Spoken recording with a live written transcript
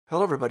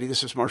Hello, everybody.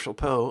 This is Marshall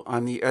Poe.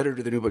 I'm the editor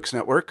of the New Books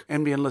Network.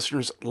 NBN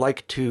listeners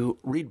like to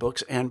read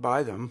books and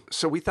buy them.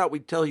 So we thought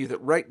we'd tell you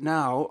that right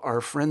now, our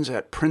friends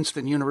at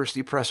Princeton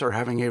University Press are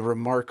having a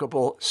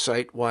remarkable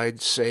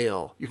site-wide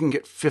sale. You can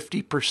get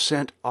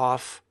 50%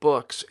 off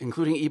books,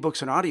 including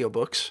ebooks and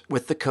audiobooks,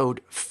 with the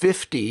code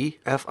 50,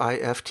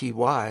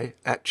 F-I-F-T-Y,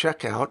 at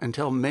checkout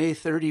until May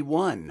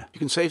 31. You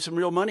can save some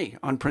real money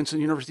on Princeton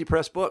University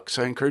Press books.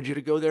 I encourage you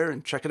to go there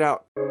and check it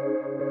out.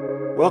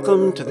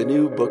 Welcome to the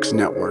New Books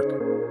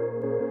Network.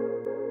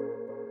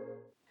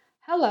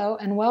 Hello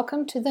and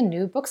welcome to the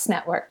New Books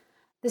Network.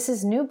 This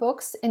is New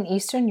Books in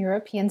Eastern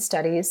European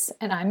Studies,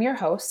 and I'm your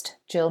host,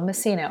 Jill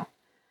Messino.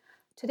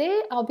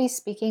 Today I'll be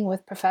speaking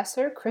with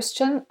Professor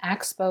Christian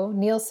Axbo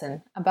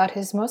Nielsen about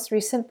his most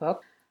recent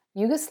book,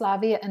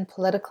 Yugoslavia and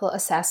Political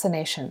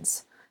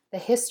Assassinations, The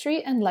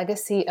History and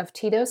Legacy of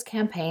Tito's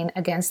Campaign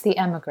Against the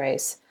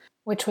Emigres,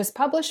 which was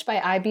published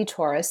by IB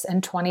Tauris in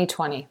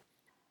 2020.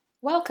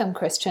 Welcome,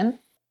 Christian.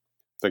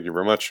 Thank you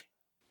very much.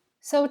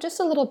 So just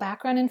a little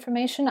background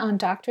information on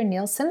Dr.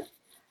 Nielsen.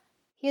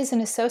 He is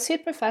an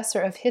associate professor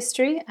of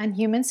history and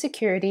human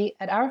security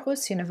at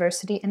Aarhus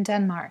University in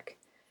Denmark.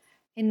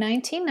 In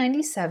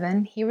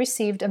 1997, he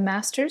received a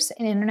master's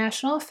in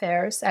international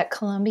affairs at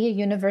Columbia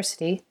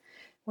University,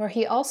 where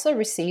he also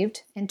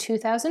received, in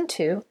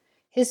 2002,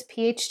 his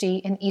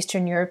PhD in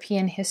Eastern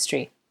European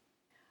history.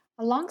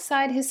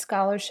 Alongside his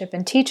scholarship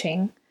and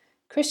teaching,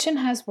 Christian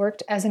has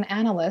worked as an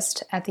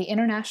analyst at the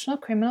International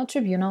Criminal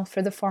Tribunal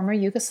for the former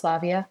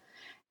Yugoslavia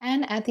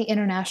and at the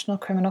International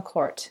Criminal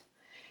Court.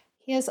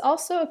 He has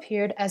also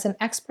appeared as an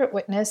expert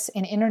witness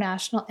in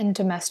international and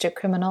domestic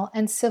criminal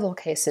and civil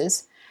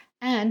cases,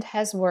 and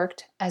has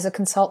worked as a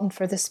consultant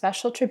for the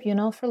Special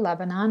Tribunal for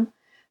Lebanon,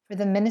 for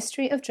the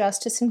Ministry of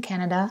Justice in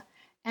Canada,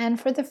 and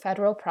for the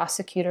Federal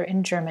Prosecutor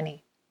in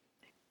Germany.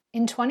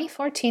 In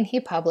 2014, he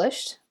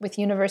published, with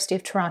University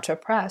of Toronto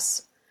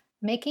Press,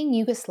 Making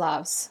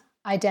Yugoslavs: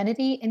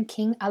 Identity in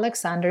King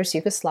Alexander's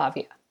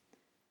Yugoslavia.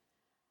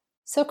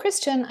 So,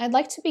 Christian, I'd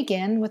like to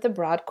begin with a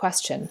broad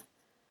question.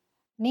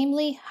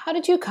 Namely, how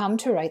did you come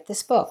to write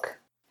this book?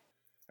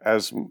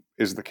 As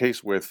is the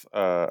case with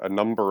a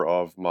number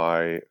of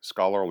my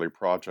scholarly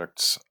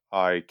projects,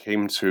 I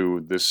came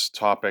to this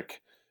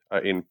topic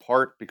in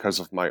part because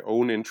of my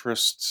own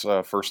interests,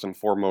 first and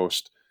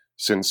foremost,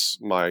 since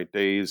my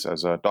days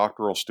as a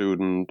doctoral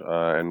student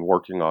and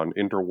working on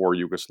interwar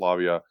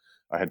Yugoslavia.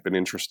 I had been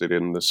interested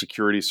in the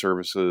security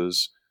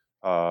services,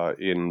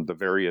 in the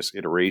various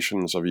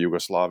iterations of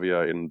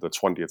Yugoslavia in the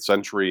 20th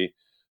century,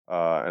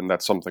 and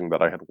that's something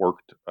that I had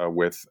worked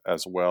with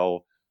as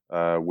well,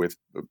 with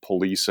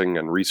policing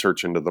and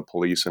research into the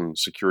police and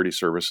security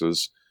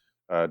services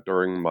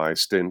during my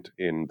stint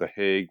in The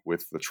Hague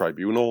with the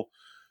tribunal.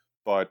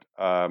 But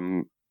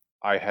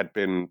I had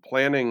been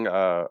planning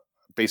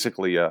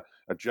basically a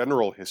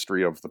general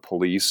history of the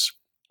police,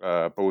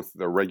 both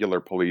the regular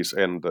police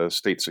and the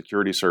state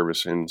security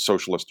service in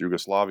socialist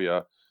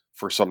Yugoslavia,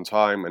 for some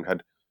time, and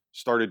had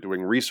started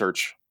doing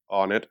research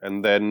on it.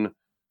 And then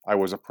I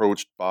was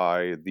approached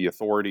by the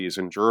authorities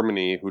in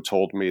Germany, who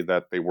told me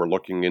that they were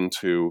looking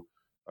into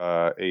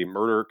a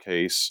murder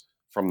case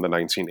from the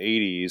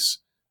 1980s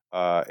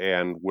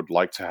and would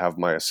like to have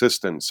my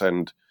assistance.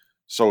 And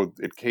so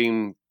it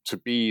came to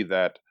be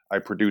that I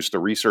produced a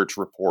research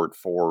report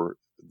for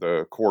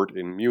the court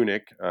in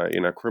Munich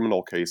in a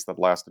criminal case that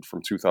lasted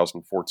from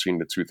 2014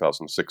 to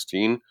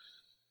 2016.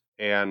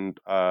 And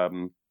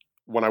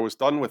when I was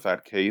done with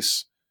that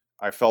case,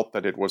 I felt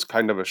that it was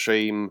kind of a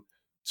shame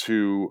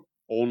to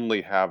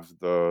only have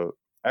the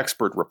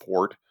expert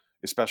report,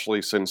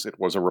 especially since it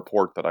was a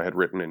report that I had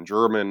written in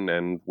German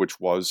and which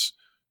was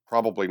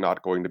probably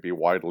not going to be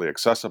widely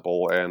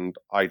accessible. And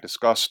I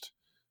discussed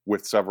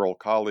with several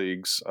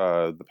colleagues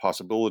the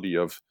possibility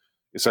of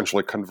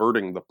essentially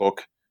converting the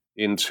book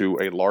into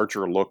a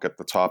larger look at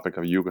the topic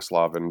of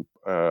Yugoslavian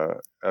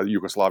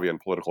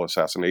political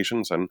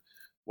assassinations. And,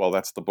 well,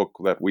 that's the book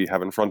that we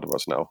have in front of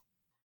us now.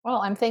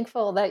 Well, I'm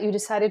thankful that you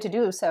decided to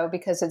do so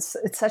because it's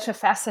such a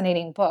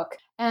fascinating book.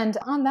 And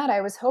on that,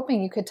 I was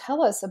hoping you could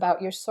tell us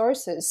about your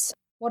sources.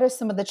 What are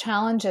some of the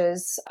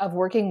challenges of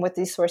working with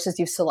these sources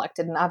you've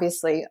selected? And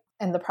obviously,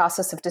 in the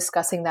process of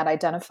discussing that,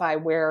 identify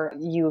where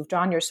you've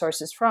drawn your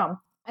sources from.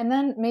 And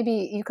then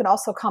maybe you could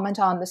also comment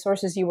on the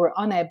sources you were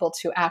unable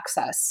to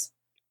access.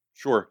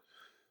 Sure.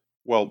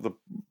 Well, the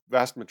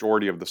vast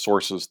majority of the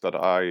sources that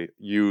I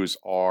use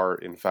are,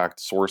 in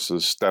fact,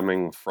 sources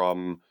stemming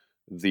from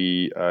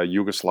the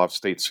Yugoslav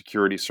State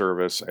Security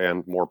Service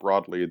and, more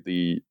broadly,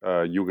 the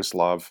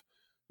Yugoslav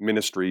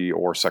Ministry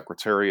or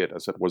Secretariat,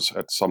 as it was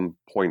at some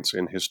points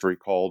in history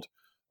called,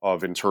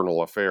 of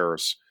Internal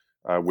Affairs,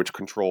 which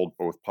controlled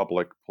both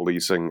public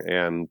policing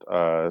and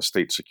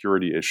state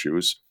security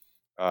issues.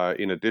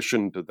 In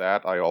addition to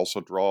that, I also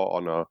draw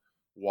on a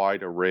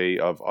wide array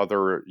of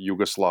other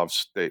Yugoslav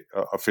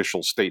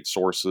official state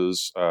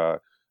sources. I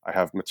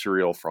have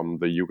material from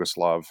the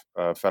Yugoslav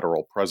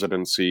Federal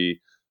Presidency,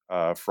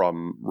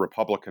 from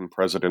Republican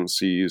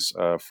presidencies,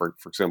 for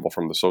example,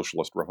 from the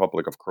Socialist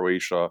Republic of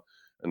Croatia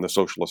and the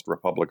Socialist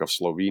Republic of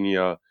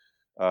Slovenia.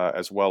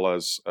 as well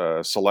as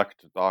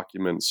select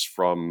documents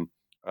from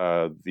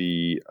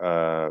the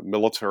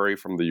military,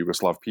 from the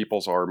Yugoslav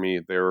People's Army,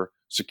 their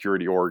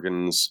security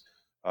organs,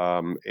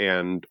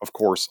 and of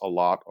course, a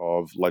lot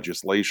of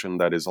legislation,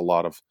 that is, a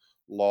lot of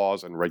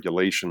laws and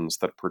regulations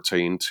that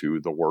pertain to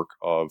the work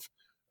of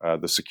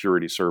the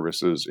security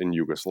services in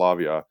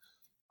Yugoslavia.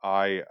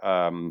 I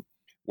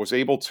was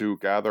able to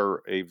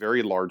gather a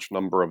very large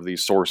number of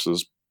these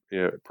sources,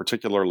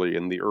 particularly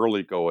in the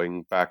early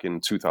going back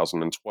in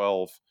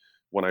 2012,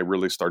 when I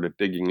really started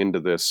digging into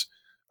this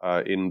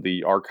in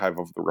the Archive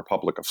of the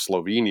Republic of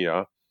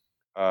Slovenia.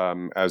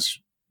 As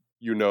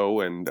you know,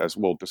 and as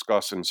we'll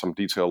discuss in some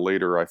detail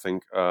later, I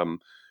think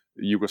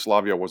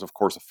Yugoslavia was, of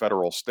course, a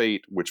federal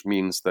state, which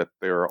means that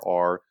there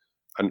are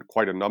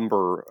quite a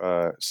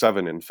number,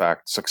 7 in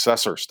fact,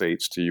 successor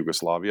states to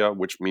Yugoslavia,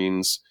 which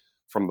means,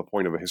 from the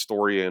point of a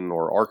historian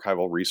or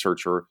archival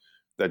researcher,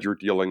 that you're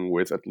dealing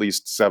with at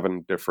least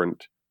 7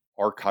 different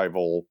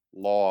archival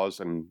laws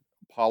and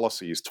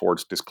policies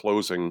towards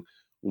disclosing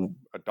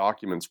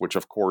documents, which,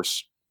 of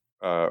course,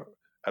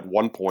 at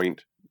one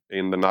point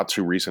in the not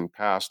too recent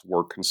past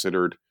were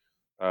considered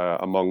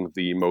among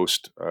the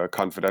most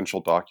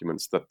confidential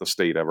documents that the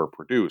state ever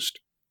produced.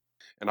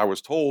 And I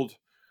was told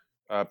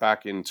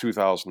back in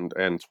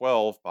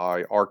 2012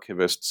 by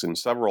archivists in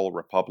several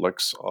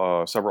republics,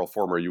 several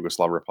former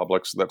Yugoslav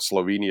republics, that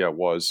Slovenia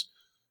was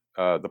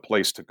the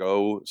place to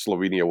go.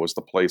 Slovenia was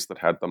the place that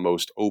had the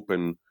most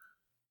open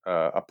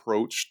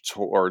approach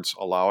towards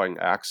allowing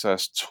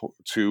access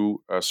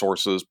to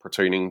sources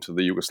pertaining to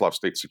the Yugoslav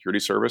State Security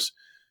Service.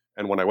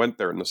 And when I went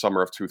there in the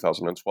summer of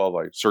 2012,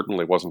 I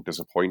certainly wasn't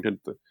disappointed.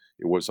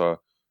 It was an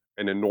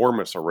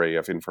enormous array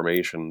of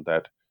information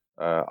that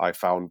I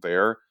found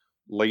there.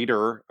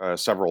 Later,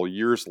 several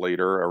years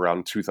later,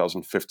 around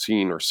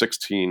 2015 or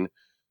 16,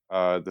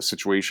 the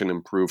situation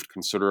improved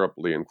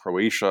considerably in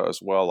Croatia as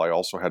well. I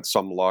also had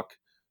some luck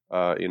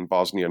in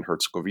Bosnia and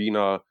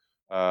Herzegovina.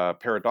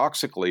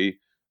 Paradoxically,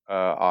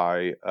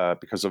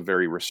 because of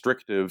very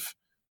restrictive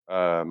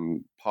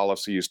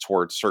policies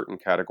towards certain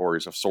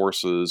categories of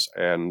sources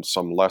and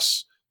some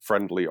less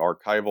friendly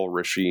archival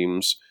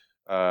regimes,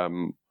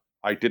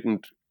 I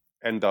didn't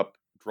end up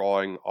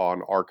drawing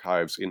on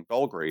archives in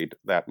Belgrade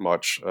that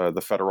much,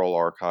 the federal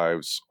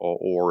archives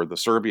or the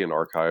Serbian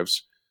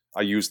archives.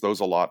 I used those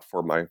a lot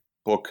for my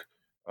book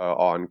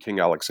on King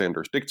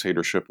Alexander's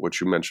dictatorship,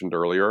 which you mentioned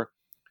earlier.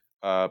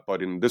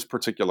 But in this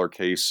particular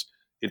case,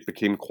 it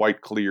became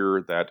quite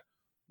clear that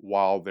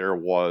while there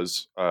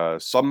was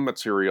some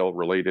material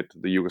related to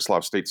the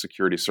Yugoslav State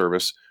Security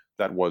Service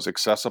that was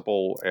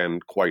accessible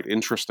and quite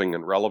interesting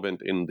and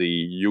relevant in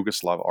the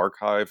Yugoslav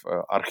archive,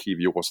 Archiv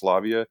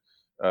Jugoslavije,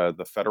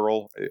 the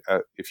federal,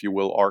 if you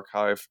will,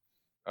 archive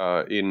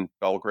in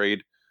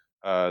Belgrade,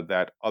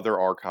 that other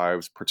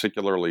archives,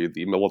 particularly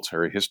the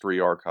Military History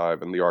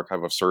Archive and the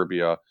Archive of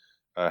Serbia,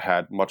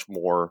 had much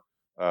more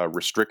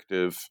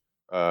restrictive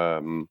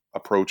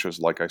approaches,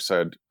 like I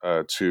said,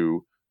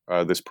 to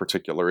this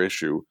particular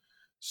issue.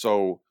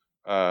 So,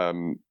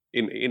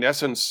 in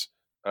essence,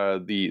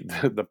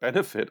 the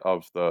benefit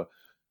of the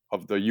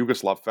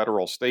Yugoslav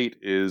federal state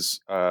is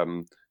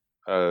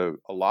a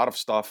lot of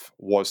stuff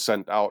was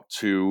sent out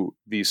to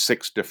these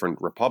 6 different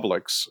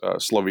republics: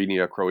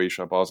 Slovenia,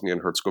 Croatia, Bosnia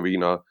and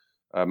Herzegovina,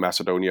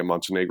 Macedonia,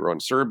 Montenegro,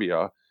 and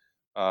Serbia.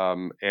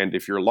 And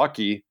if you're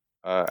lucky,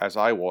 as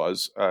I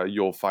was,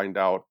 you'll find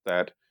out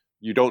that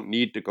you don't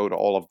need to go to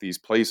all of these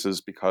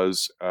places,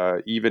 because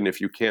even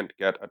if you can't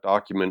get a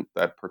document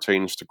that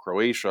pertains to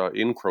Croatia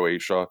in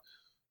Croatia,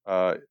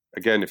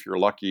 again, if you're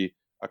lucky,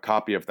 a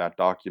copy of that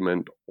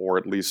document, or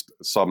at least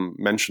some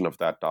mention of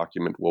that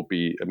document, will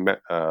be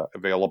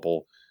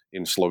available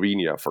in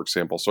Slovenia, for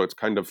example. So it's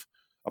kind of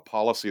a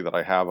policy that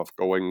I have of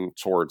going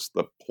towards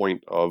the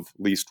point of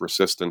least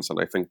resistance, and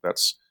I think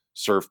that's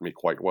served me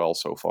quite well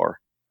so far.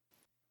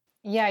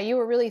 Yeah, you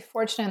were really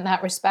fortunate in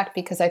that respect,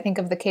 because I think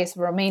of the case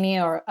of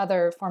Romania or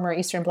other former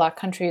Eastern Bloc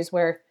countries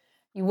where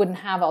you wouldn't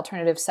have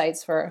alternative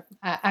sites for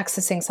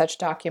accessing such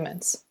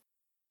documents.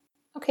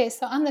 Okay,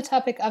 so on the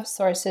topic of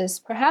sources,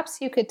 perhaps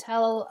you could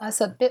tell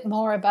us a bit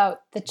more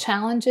about the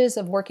challenges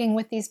of working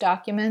with these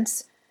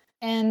documents,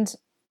 and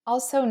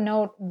also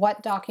note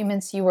what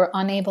documents you were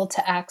unable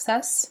to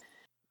access.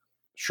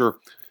 Sure.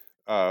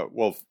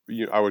 Well,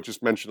 I would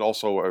just mention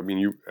also,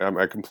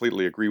 I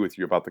completely agree with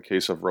you about the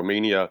case of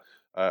Romania.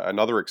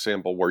 Another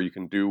example where you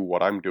can do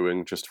what I'm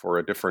doing, just for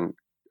a different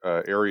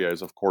area,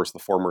 is, of course, the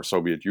former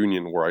Soviet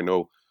Union, where I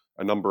know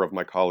a number of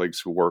my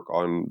colleagues who work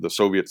on the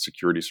Soviet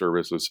security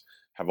services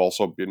have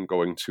also been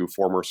going to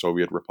former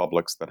Soviet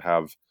republics that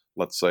have,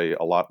 let's say,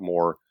 a lot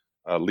more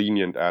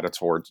lenient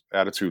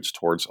attitudes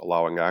towards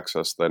allowing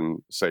access than,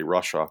 say,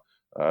 Russia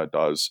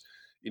does.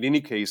 In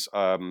any case,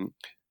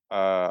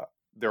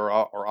 there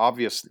are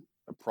obvious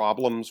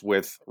problems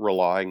with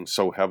relying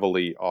so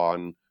heavily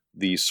on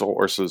the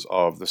sources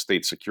of the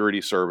State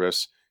Security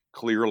Service.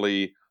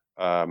 Clearly,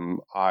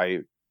 I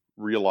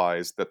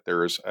realize that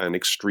there's an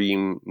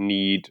extreme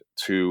need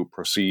to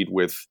proceed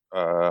with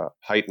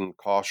heightened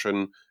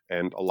caution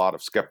and a lot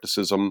of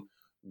skepticism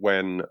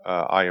when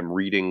I am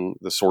reading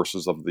the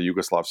sources of the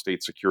Yugoslav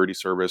State Security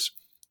Service.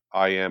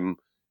 I am,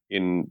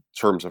 in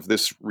terms of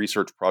this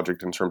research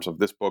project, in terms of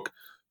this book,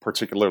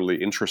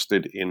 particularly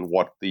interested in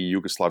what the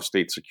Yugoslav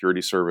State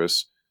Security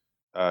Service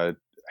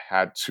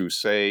had to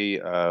say,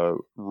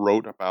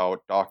 wrote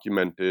about,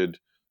 documented,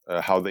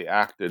 how they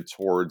acted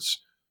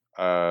towards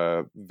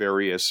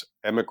various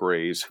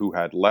emigres who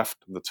had left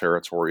the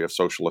territory of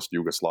socialist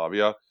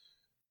Yugoslavia.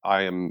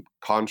 I am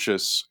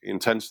conscious,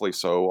 intensely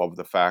so, of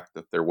the fact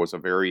that there was a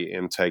very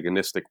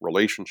antagonistic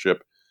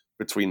relationship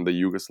between the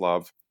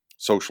Yugoslav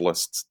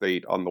socialist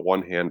state on the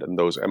one hand and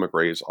those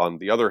emigres on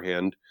the other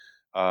hand,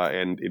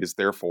 and it is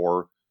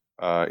therefore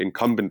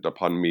incumbent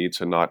upon me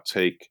to not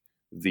take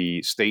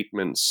the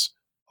statements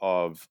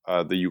of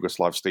the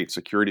Yugoslav State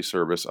Security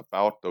Service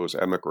about those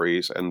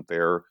emigres and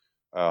their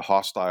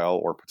hostile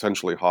or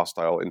potentially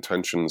hostile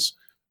intentions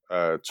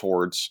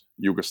towards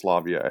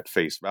Yugoslavia at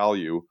face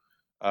value.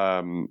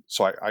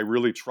 So I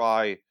really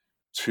try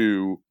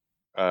to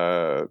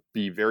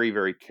be very,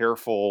 very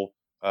careful,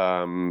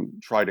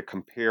 try to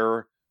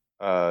compare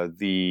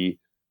the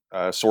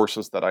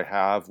sources that I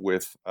have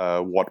with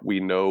what we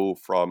know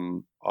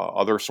from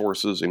other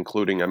sources,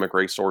 including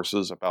emigre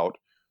sources, about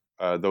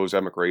those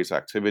emigres'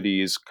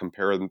 activities,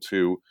 compare them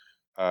to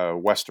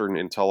Western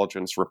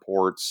intelligence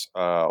reports,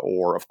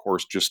 or, of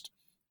course, just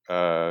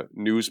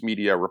news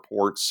media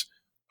reports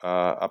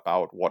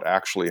about what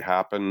actually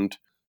happened.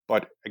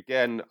 But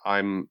again,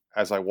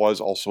 as I was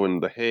also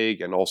in The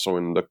Hague and also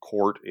in the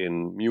court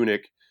in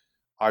Munich,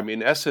 I'm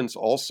in essence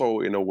also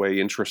in a way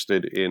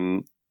interested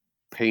in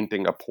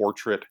painting a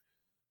portrait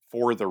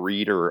for the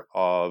reader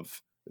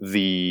of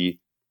the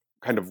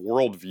kind of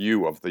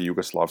worldview of the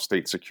Yugoslav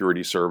State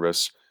Security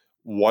Service,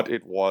 what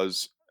it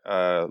was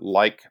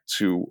like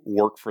to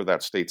work for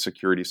that state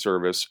security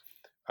service,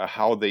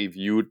 how they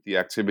viewed the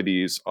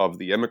activities of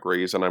the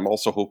emigres. And I'm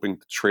also hoping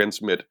to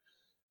transmit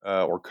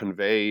or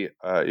convey,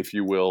 if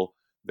you will,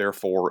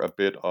 therefore, a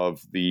bit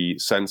of the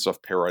sense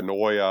of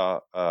paranoia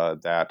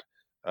that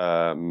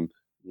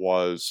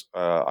was,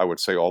 I would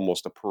say,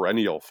 almost a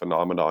perennial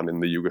phenomenon in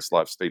the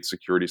Yugoslav State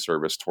Security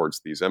Service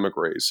towards these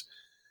emigres.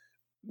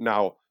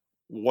 Now,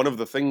 one of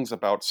the things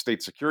about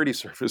state security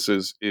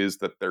services is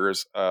that there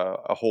is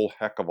a whole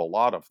heck of a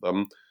lot of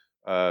them,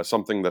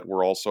 something that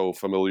we're also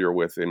familiar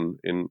with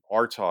in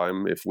our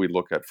time. If we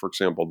look at, for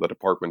example, the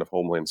Department of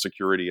Homeland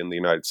Security in the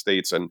United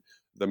States and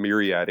the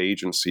myriad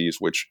agencies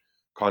which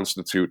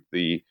constitute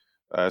the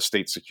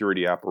state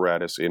security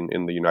apparatus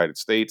in the United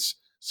States.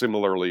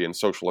 Similarly, in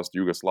socialist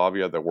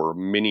Yugoslavia, there were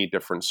many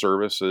different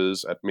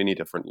services at many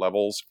different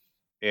levels.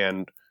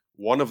 And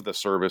one of the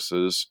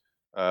services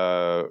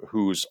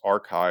whose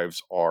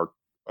archives are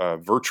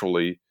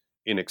virtually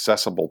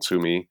inaccessible to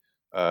me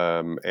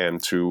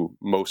and to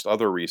most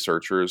other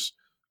researchers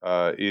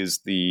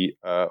is the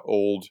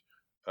old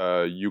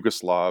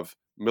Yugoslav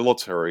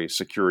Military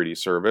Security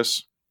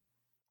Service,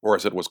 or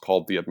as it was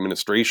called, the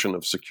Administration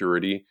of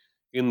Security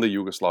in the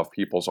Yugoslav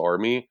People's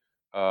Army.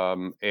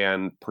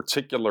 And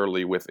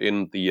particularly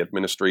within the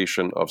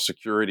Administration of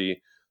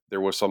Security, there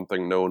was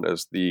something known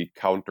as the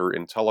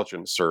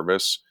Counterintelligence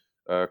Service,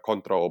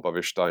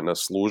 Kontraobaveštajna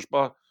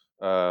služba,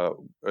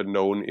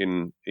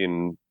 known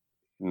in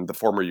the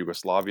former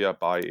Yugoslavia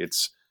by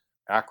its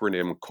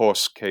acronym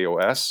KOS,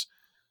 K-O-S.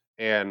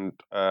 And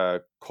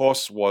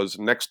KOS was,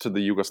 next to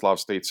the Yugoslav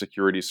State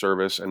Security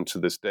Service, and to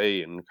this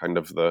day in kind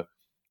of the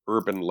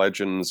urban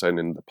legends and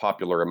in the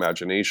popular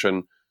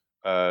imagination,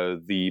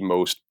 the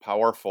most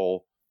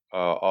powerful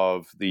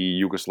of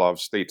the Yugoslav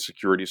state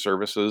security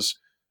services.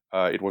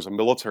 It was a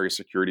military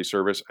security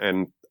service.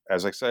 And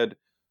as I said,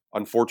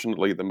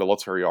 unfortunately, the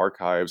military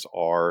archives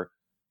are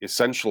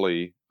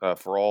essentially,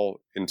 for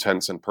all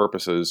intents and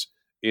purposes,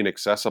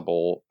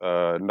 inaccessible,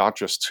 not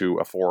just to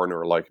a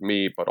foreigner like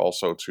me, but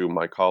also to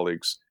my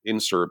colleagues in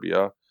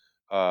Serbia.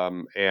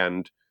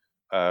 And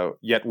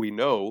yet we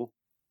know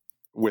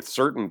with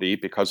certainty,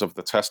 because of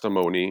the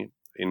testimony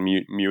in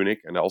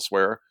Munich and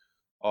elsewhere,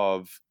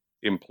 of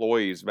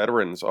employees,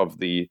 veterans of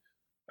the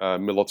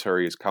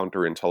military's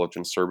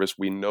counterintelligence service,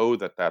 we know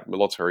that that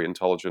military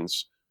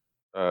intelligence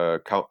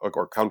or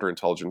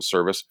counterintelligence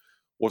service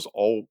was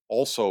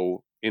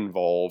also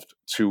involved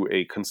to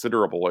a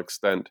considerable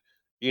extent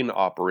in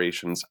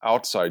operations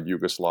outside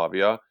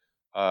Yugoslavia.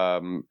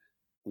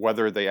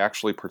 Whether they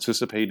actually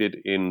participated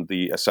in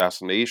the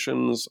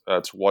assassinations,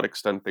 to what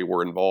extent they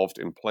were involved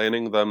in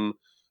planning them,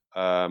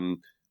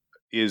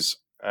 is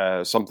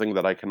something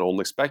that I can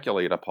only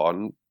speculate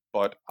upon,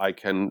 but I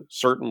can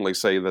certainly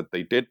say that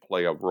they did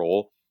play a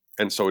role.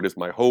 And so it is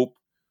my hope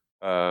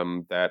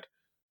that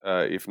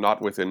if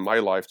not within my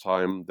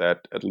lifetime,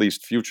 that at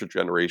least future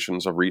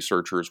generations of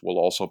researchers will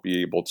also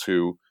be able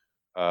to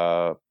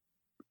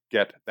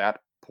get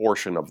that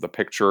portion of the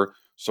picture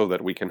so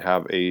that we can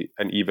have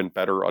an even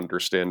better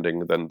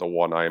understanding than the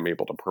one I am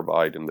able to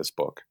provide in this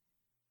book.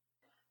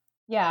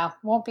 Yeah,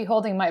 won't be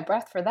holding my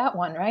breath for that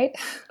one, right?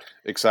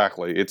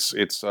 Exactly. It's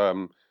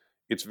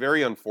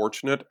very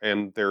unfortunate,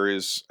 and there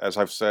is, as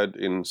I've said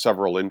in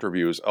several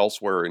interviews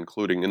elsewhere,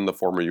 including in the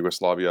former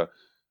Yugoslavia,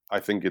 I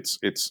think it's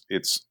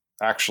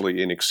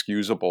actually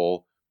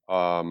inexcusable,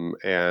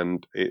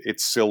 and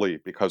it's silly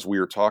because we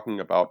are talking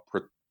about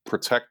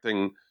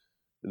protecting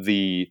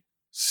the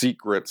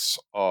secrets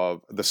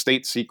of the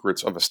state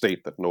secrets of a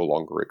state that no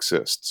longer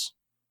exists.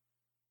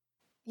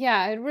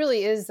 Yeah, it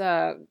really is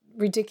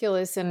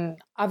ridiculous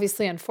and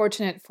obviously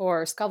unfortunate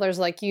for scholars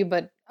like you,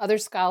 but other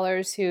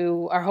scholars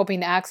who are hoping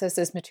to access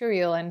this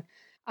material. And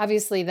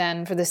obviously,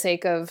 then, for the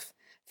sake of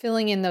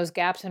filling in those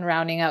gaps and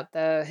rounding out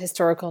the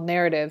historical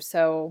narrative.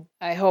 So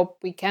I hope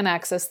we can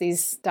access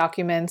these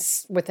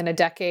documents within a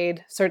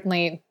decade,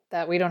 certainly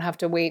that we don't have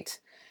to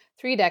wait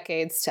 3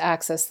 decades to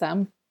access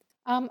them.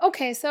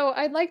 Okay, so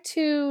I'd like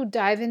to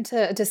dive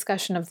into a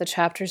discussion of the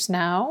chapters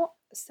now.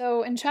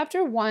 So, in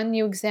chapter 1,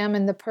 you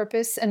examine the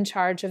purpose and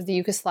charge of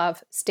the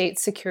Yugoslav State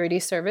Security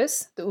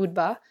Service, the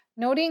UDBA,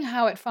 noting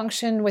how it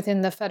functioned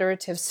within the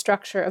federative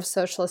structure of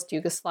socialist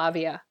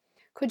Yugoslavia.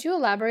 Could you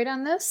elaborate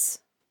on this?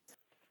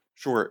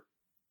 Sure.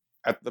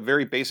 At the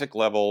very basic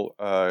level,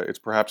 it's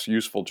perhaps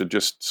useful to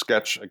just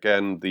sketch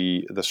again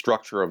the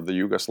structure of the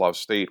Yugoslav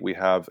state. We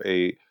have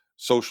a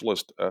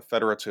socialist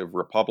federative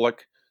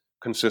republic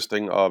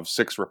consisting of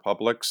 6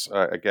 republics,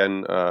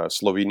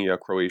 Slovenia,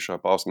 Croatia,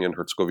 Bosnia and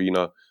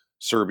Herzegovina,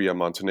 Serbia,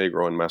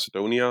 Montenegro, and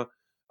Macedonia.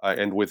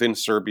 And within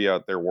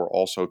Serbia, there were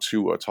also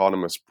 2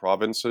 autonomous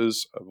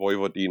provinces,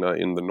 Vojvodina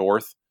in the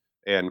north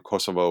and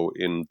Kosovo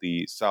in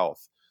the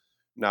south.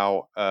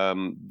 Now,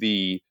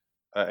 the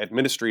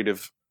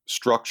administrative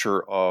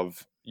structure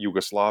of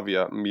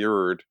Yugoslavia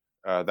mirrored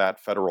that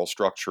federal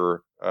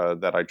structure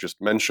that I just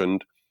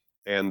mentioned,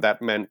 and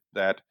that meant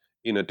that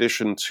in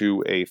addition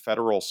to a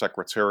federal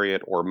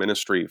secretariat or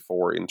ministry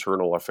for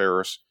internal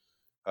affairs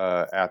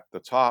at the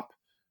top,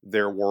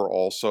 there were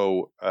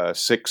also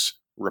 6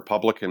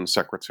 Republican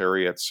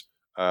secretariats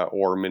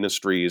or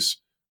ministries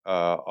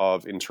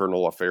of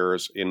internal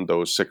affairs in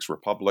those 6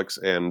 republics,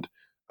 and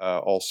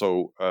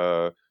also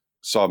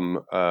some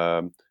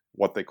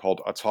what they called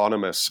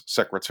autonomous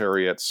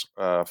secretariats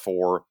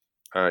for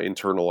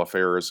internal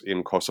affairs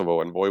in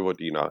Kosovo and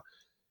Vojvodina.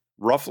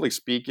 Roughly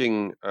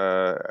speaking,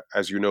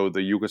 as you know, the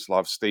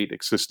Yugoslav state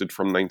existed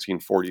from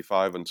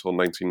 1945 until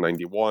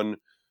 1991.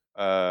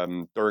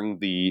 During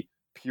the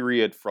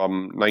period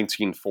from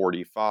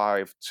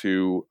 1945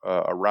 to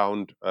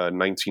around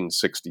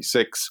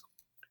 1966,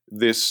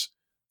 this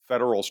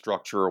federal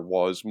structure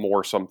was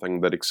more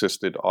something that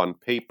existed on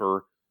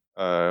paper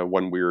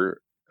when we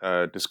were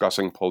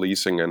discussing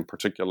policing and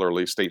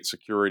particularly state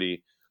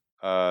security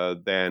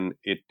than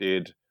it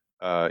did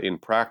in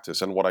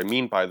practice. And what I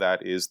mean by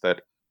that is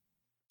that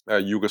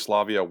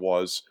Yugoslavia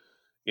was,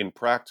 in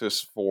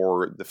practice,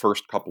 for the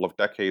first couple of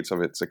decades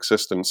of its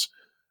existence,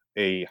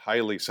 a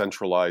highly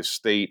centralized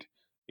state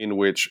in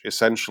which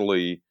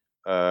essentially,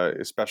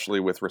 especially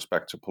with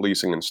respect to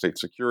policing and state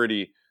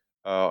security,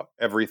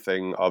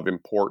 everything of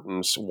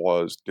importance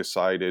was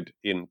decided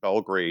in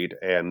Belgrade,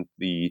 and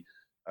the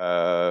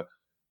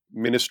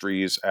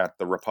ministries at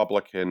the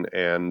Republican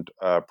and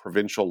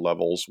provincial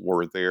levels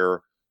were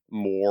there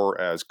more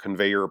as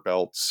conveyor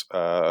belts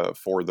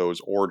for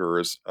those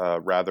orders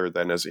rather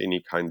than as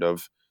any kind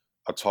of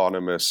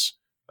autonomous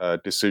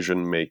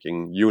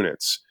decision-making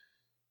units.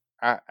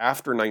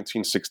 After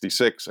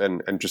 1966,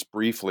 and just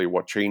briefly,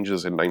 what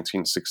changes in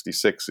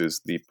 1966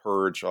 is the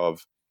purge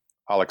of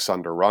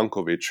Aleksandar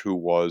Ranković, who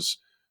was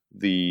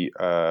the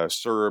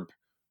Serb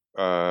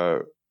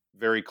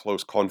very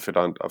close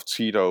confidant of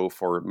Tito,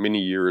 for many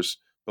years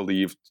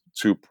believed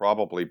to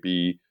probably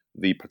be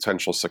the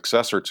potential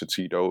successor to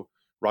Tito.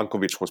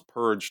 Ranković was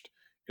purged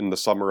in the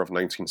summer of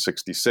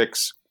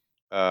 1966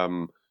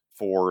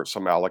 for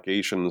some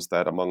allegations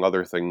that, among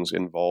other things,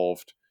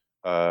 involved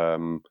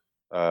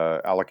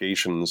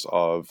allegations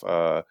of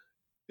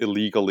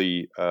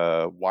illegally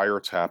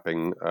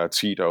wiretapping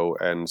Tito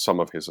and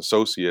some of his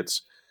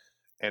associates.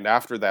 And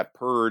after that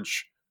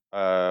purge,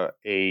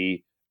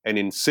 an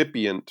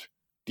incipient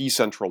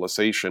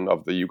decentralization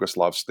of the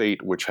Yugoslav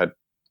state, which had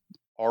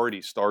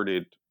already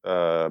started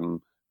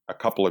a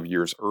couple of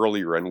years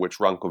earlier and which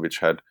Ranković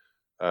had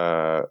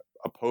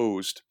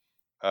opposed,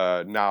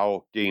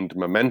 now gained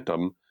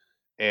momentum.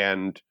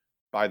 And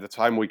by the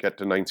time we get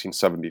to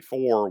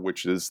 1974,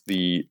 which is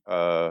the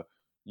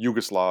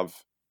Yugoslav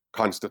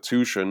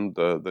constitution,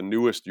 the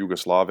newest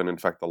Yugoslav, and in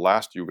fact the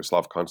last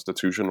Yugoslav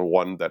constitution,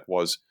 one that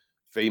was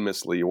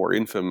famously or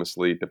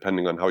infamously,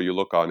 depending on how you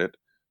look on it,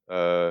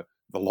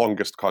 the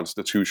longest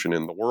constitution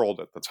in the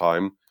world at the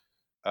time,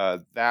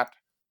 that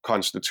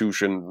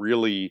constitution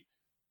really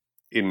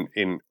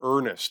in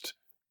earnest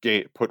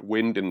put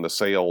wind in the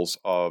sails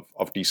of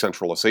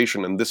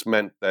decentralization. And this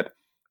meant that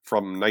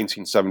from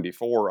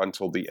 1974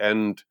 until the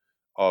end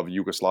of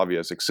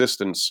Yugoslavia's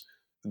existence,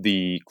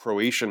 the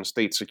Croatian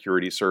State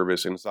Security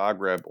Service in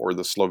Zagreb or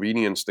the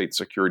Slovenian State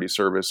Security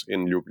Service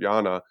in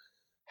Ljubljana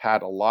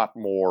had a lot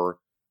more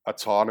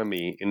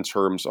autonomy in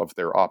terms of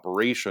their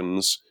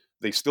operations.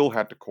 They still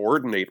had to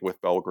coordinate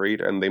with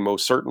Belgrade, and they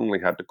most certainly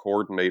had to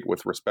coordinate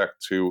with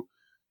respect to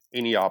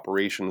any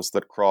operations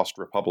that crossed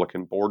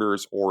Republican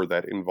borders or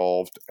that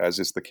involved, as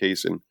is the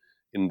case in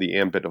in the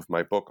ambit of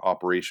my book,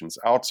 operations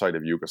outside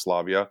of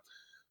Yugoslavia.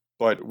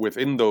 But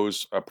within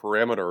those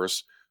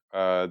parameters,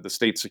 the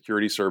State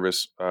Security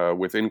Service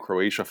within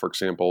Croatia, for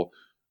example,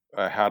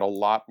 had a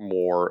lot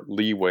more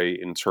leeway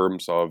in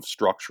terms of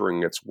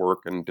structuring its work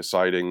and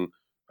deciding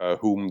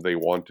whom they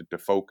wanted to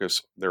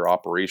focus their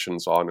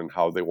operations on and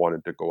how they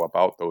wanted to go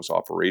about those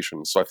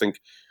operations. So I think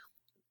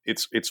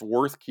it's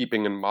worth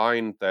keeping in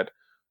mind that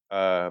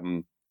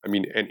and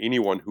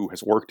anyone who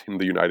has worked in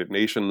the United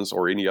Nations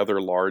or any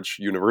other large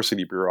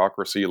university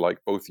bureaucracy like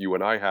both you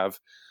and I have,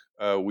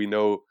 we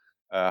know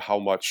how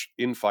much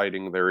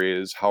infighting there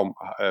is, how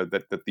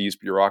that these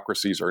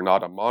bureaucracies are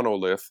not a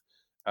monolith,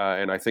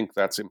 and I think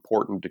that's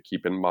important to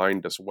keep in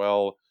mind as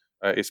well,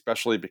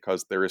 especially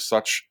because there is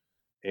such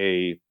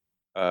a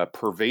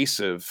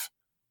pervasive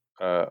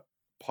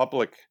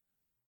public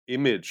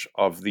image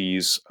of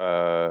these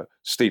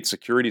state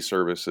security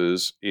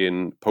services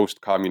in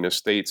post-communist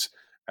states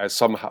as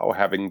somehow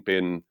having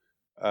been,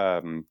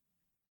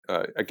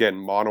 again,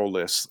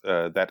 monoliths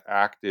that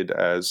acted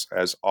as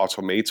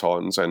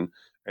automatons, and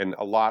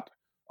a lot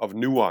of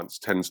nuance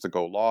tends to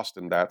go lost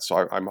in that.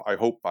 So I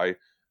hope by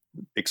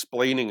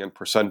explaining and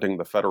presenting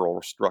the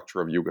federal structure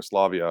of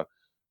Yugoslavia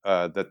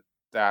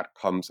that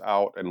comes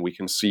out, and we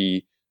can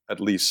see at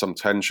least some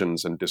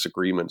tensions and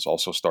disagreements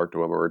also start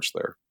to emerge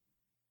there.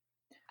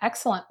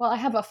 Excellent. Well, I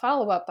have a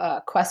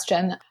follow-up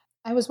question.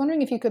 I was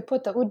wondering if you could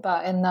put the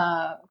UDBA in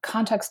the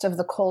context of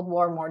the Cold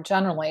War more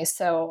generally.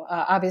 So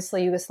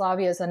obviously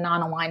Yugoslavia is a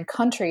non-aligned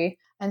country.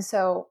 And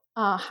so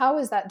how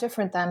is that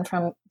different then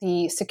from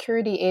the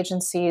security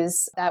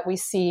agencies that we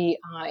see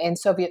in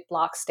Soviet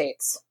bloc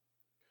states?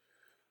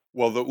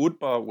 Well, the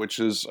UDBA, which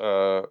is,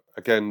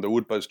 again, the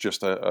UDBA is just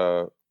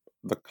the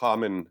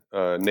common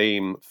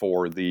name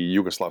for the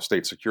Yugoslav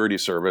State Security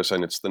Service,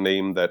 and it's the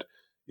name that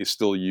is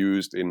still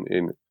used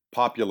in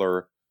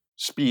popular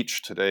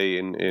speech today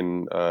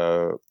in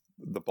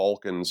the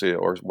Balkans,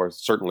 or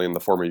certainly in the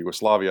former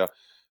Yugoslavia.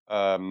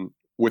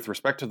 With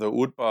respect to the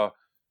UDBA,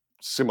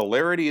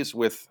 similarities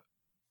with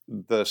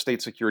the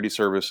state security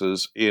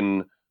services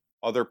in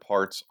other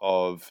parts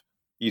of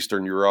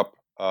Eastern Europe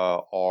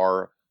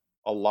are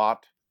a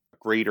lot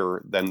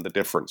greater than the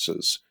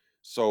differences.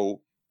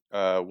 So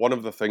one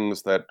of the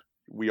things that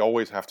we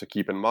always have to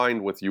keep in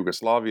mind with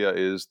Yugoslavia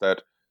is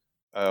that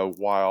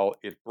while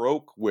it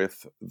broke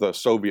with the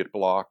Soviet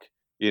bloc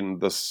in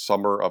the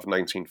summer of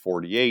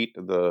 1948,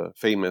 the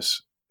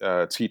famous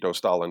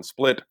Tito-Stalin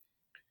split,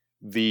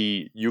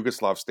 the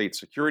Yugoslav State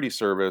Security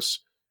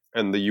Service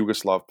and the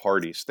Yugoslav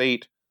Party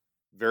State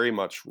very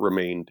much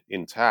remained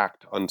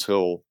intact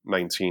until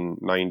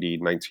 1990,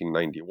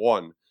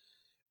 1991.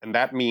 And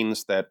that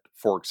means that,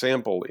 for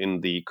example,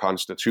 in the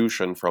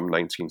Constitution from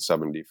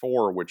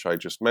 1974, which I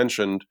just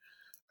mentioned,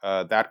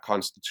 that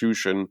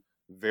Constitution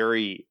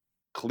very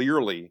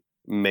clearly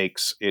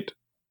makes it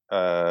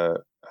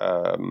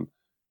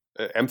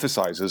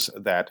emphasizes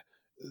that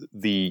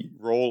the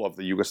role of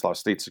the Yugoslav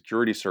State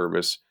Security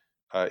Service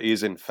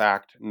is in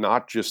fact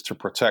not just to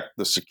protect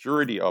the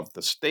security of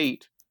the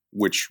state,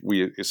 which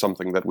is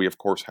something that we of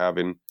course have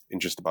in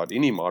just about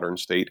any modern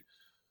state,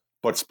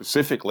 but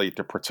specifically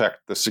to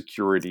protect the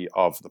security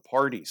of the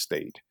party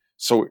state.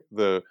 So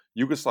the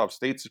Yugoslav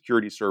State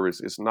Security Service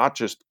is not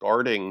just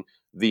guarding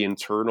the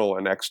internal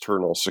and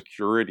external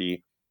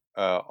security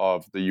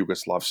of the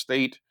Yugoslav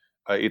state,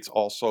 it's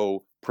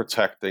also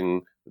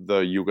protecting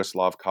the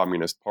Yugoslav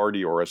Communist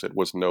Party, or as it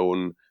was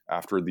known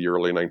after the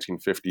early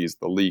 1950s,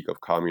 the League of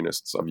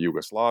Communists of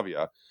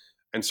Yugoslavia.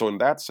 And so in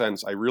that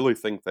sense, I really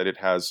think that it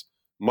has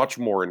much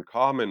more in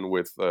common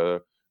with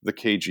the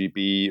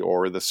KGB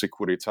or the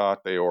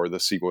Securitate or the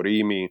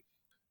Sigurimi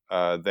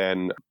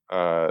than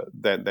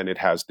it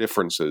has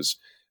differences.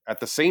 At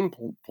the same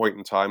point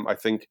in time, I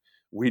think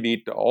we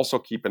need to also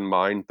keep in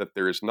mind that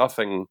there is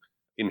nothing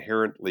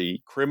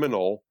inherently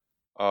criminal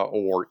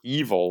or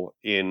evil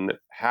in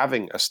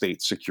having a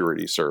state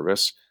security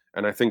service.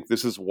 And I think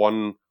this is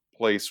one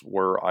place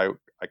where I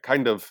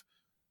kind of,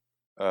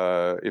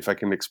 if I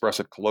can express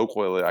it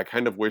colloquially, I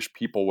kind of wish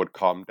people would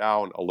calm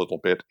down a little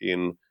bit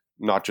in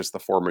not just the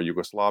former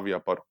Yugoslavia,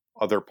 but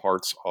other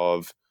parts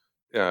of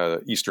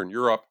Eastern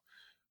Europe,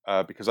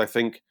 because I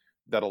think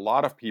that a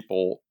lot of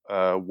people,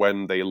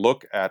 when they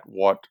look at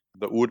what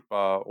the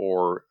UDBA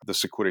or the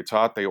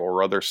Securitate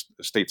or other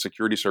state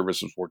security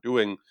services were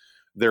doing,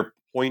 their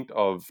point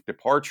of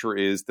departure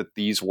is that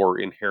these were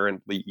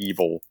inherently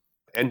evil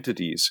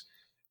entities.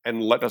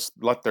 And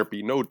let there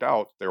be no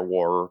doubt there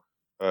were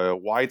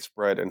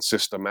widespread and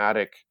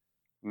systematic,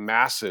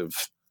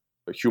 massive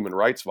human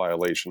rights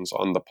violations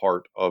on the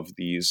part of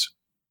these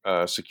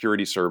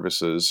security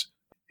services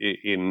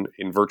in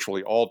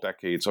virtually all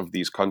decades of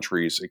these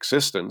countries'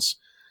 existence.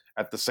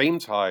 At the same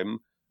time,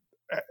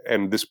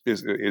 and this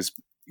is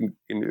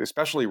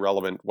especially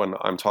relevant when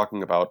I'm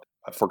talking about,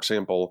 for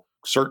example,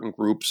 certain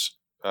groups,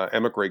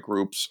 emigre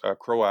groups,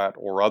 Croat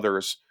or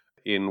others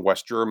in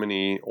West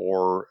Germany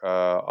or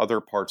other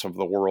parts of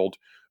the world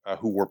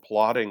who were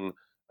plotting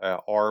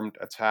armed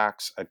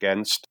attacks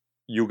against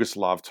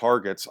Yugoslav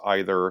targets,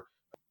 either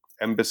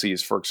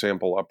embassies, for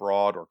example,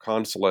 abroad, or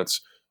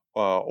consulates,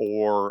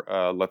 or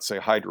let's say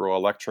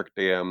hydroelectric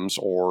dams,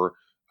 or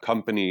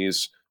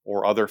companies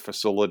or other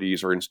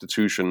facilities or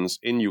institutions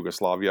in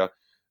Yugoslavia.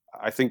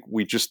 I think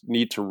we just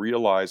need to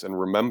realize and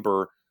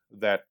remember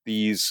that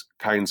these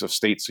kinds of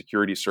state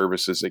security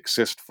services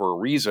exist for a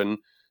reason,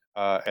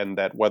 and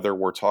that whether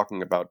we're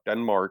talking about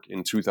Denmark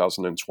in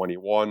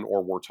 2021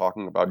 or we're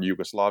talking about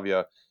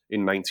Yugoslavia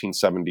in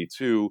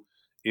 1972,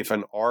 if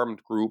an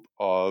armed group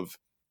of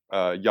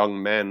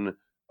young men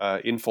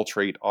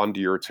infiltrate onto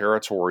your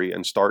territory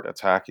and start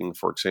attacking,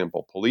 for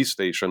example, police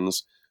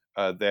stations,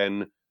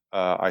 then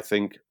I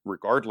think,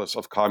 regardless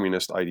of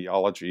communist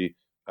ideology,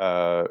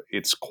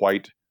 it's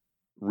quite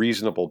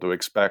reasonable to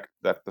expect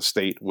that the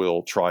state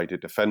will try to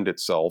defend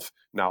itself.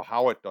 Now,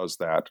 how it does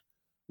that,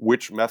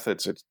 which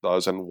methods it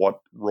does, and what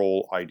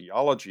role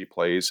ideology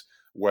plays,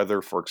 whether,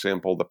 for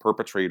example, the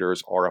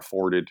perpetrators are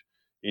afforded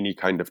any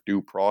kind of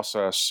due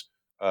process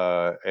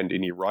and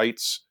any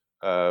rights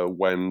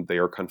when they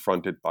are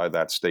confronted by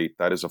that state,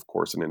 that is, of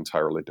course, an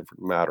entirely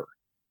different matter.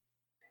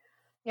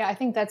 Yeah, I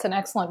think that's an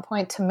excellent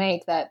point to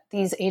make, that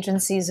these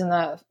agencies in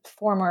the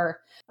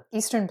former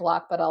Eastern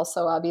Bloc, but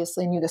also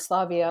obviously in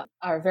Yugoslavia,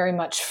 are very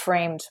much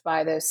framed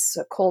by this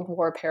Cold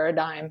War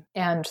paradigm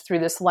and through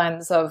this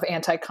lens of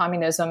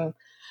anti-communism,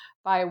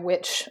 by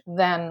which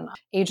then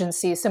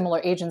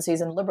similar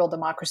agencies in liberal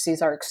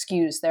democracies are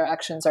excused. Their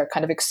actions are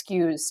kind of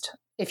excused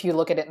if you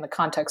look at it in the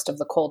context of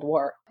the Cold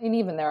War, and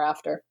even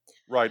thereafter.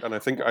 Right, and I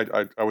think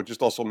I would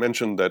just also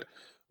mention that,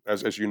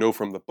 as you know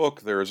from the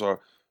book, there's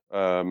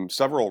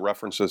several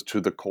references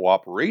to the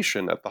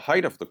cooperation at the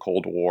height of the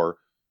Cold War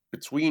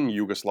between the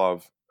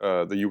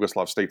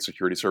Yugoslav State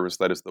Security Service,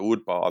 that is the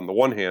UDBA, on the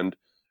one hand,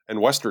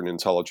 and Western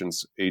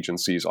intelligence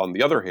agencies on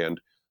the other hand.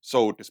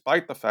 So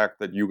despite the fact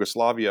that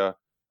Yugoslavia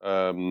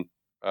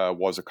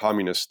was a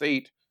communist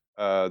state,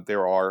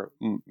 there are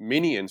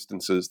many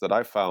instances that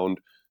I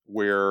found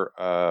where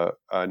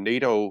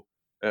NATO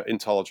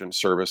intelligence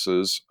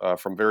services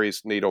from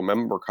various NATO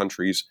member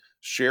countries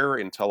share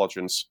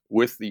intelligence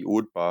with the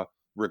UDBA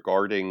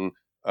regarding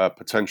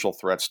potential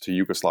threats to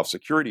Yugoslav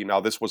security. Now,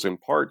 this was in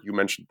part, you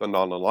mentioned the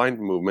non-aligned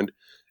movement,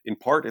 in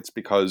part it's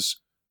because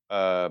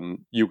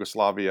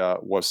Yugoslavia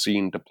was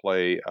seen to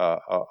play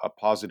a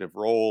positive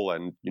role,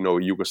 and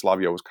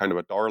Yugoslavia was kind of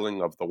a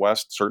darling of the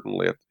West,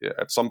 certainly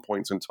at some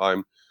points in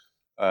time,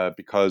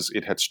 because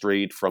it had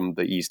strayed from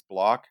the East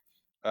Bloc.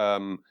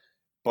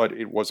 But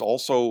it was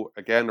also,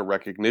 again, a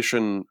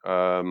recognition,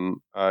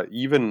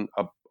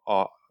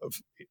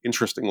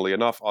 interestingly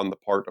enough, on the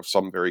part of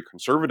some very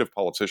conservative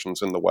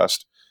politicians in the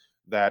West,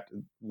 that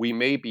we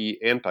may be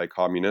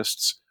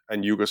anti-communists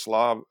and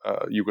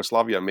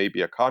Yugoslavia may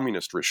be a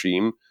communist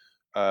regime,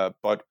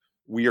 but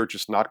we are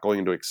just not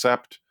going to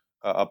accept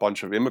a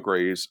bunch of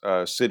immigrants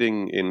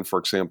sitting in, for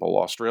example,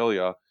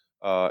 Australia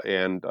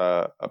and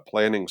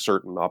planning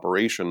certain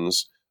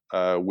operations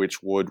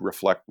which would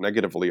reflect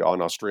negatively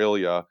on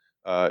Australia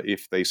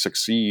if they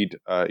succeed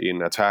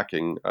in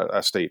attacking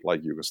a state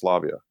like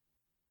Yugoslavia.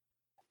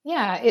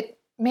 Yeah, it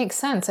makes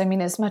sense. I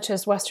mean, as much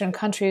as Western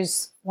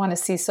countries want to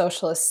see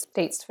socialist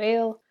states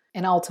fail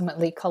and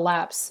ultimately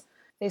collapse,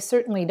 they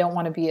certainly don't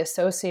want to be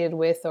associated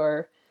with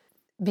or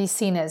be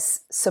seen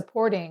as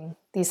supporting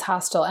these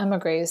hostile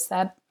emigres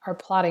that are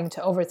plotting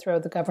to overthrow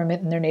the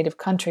government in their native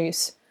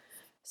countries.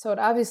 So it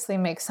obviously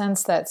makes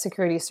sense that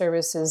security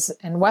services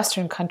in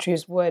Western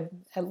countries would,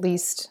 at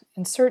least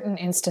in certain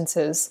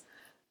instances,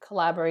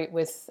 collaborate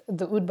with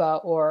the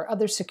UDBA or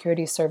other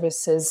security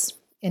services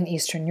in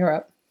Eastern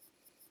Europe.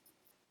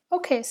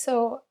 Okay,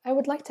 so I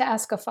would like to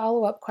ask a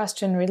follow-up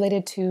question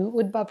related to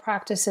UDBA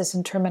practices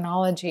and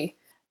terminology.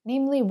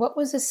 Namely, what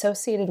was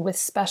associated with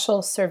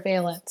special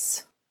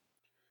surveillance?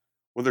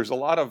 Well, there's a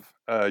lot of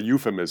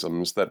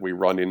euphemisms that we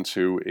run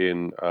into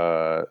in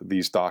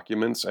these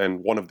documents, and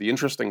one of the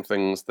interesting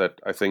things that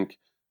I think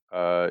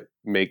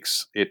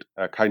makes it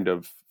a kind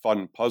of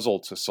fun puzzle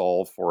to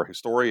solve for a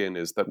historian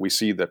is that we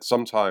see that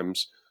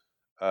sometimes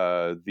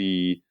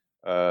the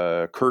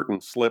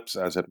curtain slips,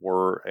 as it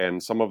were,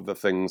 and some of the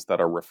things that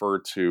are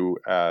referred to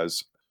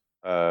as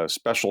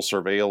special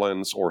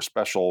surveillance or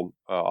special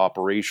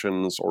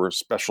operations or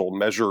special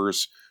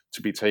measures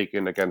to be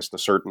taken against a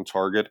certain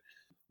target,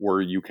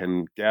 where you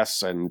can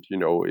guess and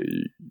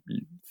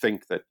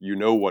think that you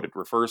know what it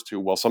refers to.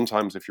 Well,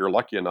 sometimes if you're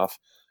lucky enough,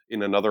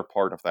 in another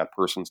part of that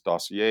person's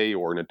dossier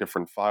or in a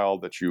different file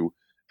that you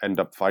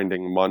end up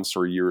finding months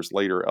or years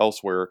later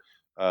elsewhere,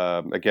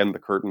 again, the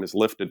curtain is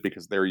lifted,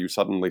 because there you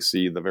suddenly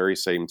see the very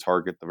same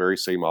target, the very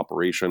same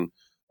operation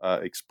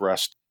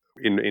expressed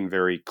in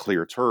very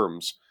clear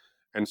terms.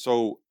 And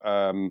so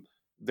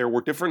there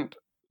were different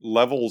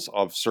levels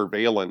of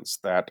surveillance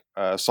that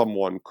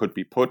someone could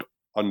be put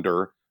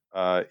under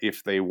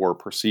if they were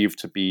perceived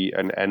to be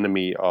an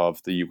enemy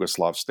of the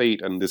Yugoslav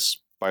state. And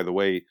this, by the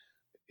way,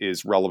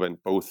 is relevant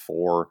both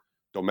for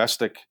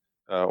domestic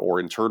or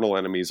internal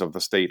enemies of the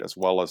state, as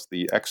well as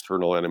the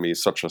external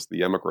enemies, such as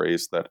the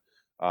emigres that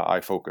I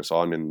focus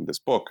on in this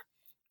book.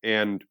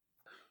 And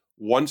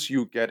once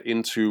you get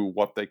into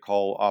what they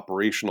call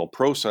operational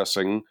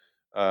processing,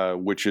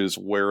 which is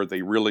where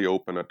they really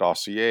open a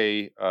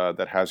dossier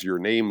that has your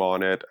name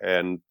on it,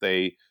 and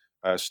they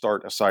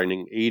start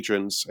assigning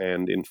agents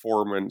and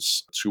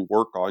informants to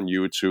work on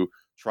you to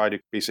try to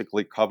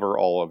basically cover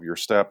all of your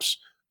steps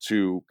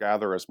to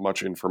gather as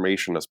much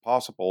information as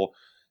possible.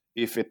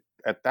 If it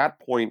at that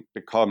point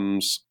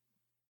becomes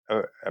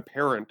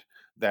apparent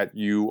that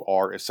you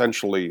are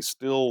essentially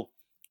still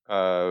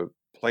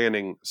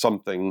planning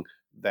something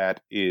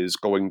that is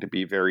going to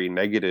be very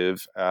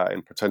negative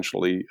and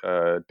potentially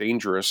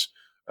dangerous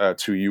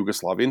to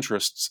Yugoslav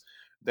interests,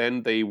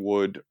 then they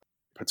would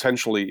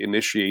potentially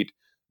initiate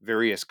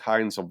various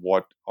kinds of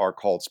what are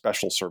called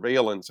special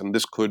surveillance. And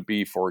this could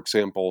be, for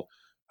example,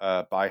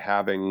 by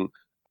having,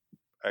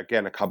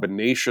 again, a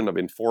combination of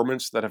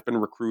informants that have been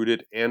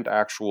recruited and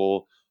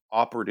actual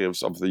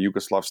operatives of the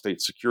Yugoslav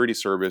State Security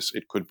Service.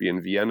 It could be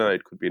in Vienna,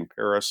 it could be in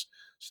Paris,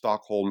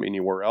 Stockholm,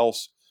 anywhere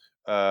else,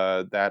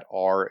 that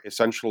are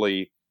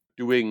essentially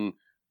doing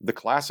the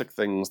classic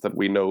things that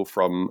we know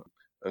from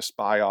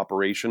spy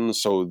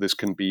operations. So this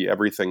can be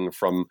everything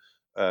from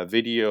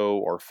video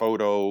or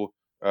photo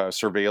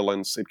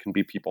surveillance. It can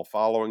be people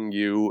following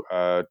you,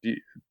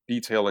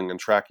 detailing and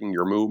tracking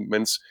your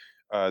movements.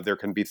 There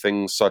can be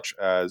things such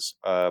as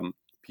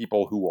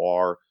people who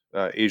are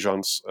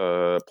agents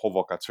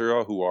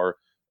provocateurs, who are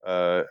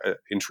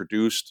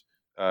introduced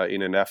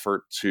in an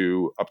effort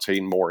to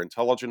obtain more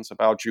intelligence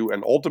about you.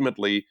 And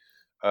ultimately,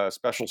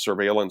 special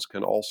surveillance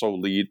can also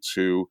lead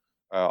to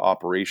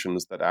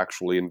operations that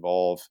actually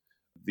involve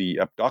the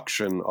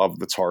abduction of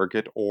the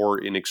target, or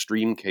in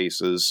extreme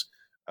cases,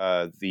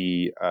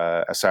 the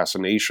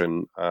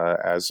assassination,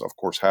 as of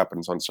course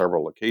happens on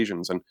several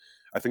occasions. And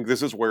I think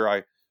this is where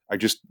I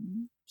just,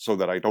 so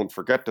that I don't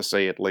forget to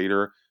say it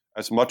later,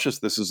 as much as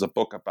this is a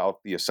book about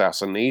the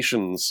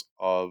assassinations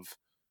of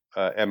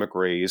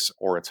emigres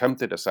or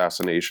attempted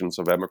assassinations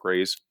of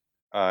emigres,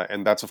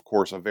 and that's of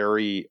course a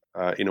very,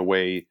 in a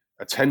way,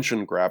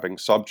 attention-grabbing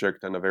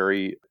subject and a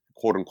very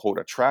quote-unquote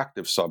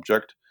attractive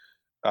subject,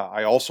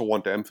 I also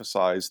want to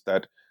emphasize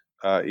that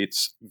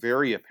it's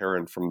very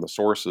apparent from the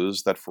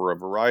sources that for a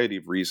variety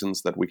of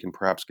reasons that we can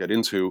perhaps get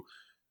into,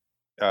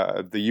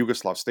 the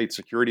Yugoslav State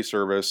Security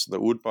Service, the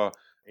UDBA,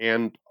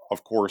 and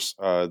of course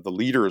the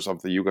leaders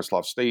of the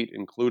Yugoslav state,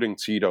 including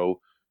Tito,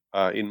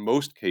 in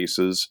most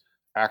cases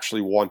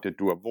actually wanted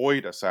to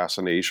avoid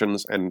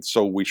assassinations. And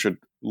so we should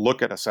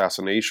look at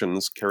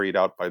assassinations carried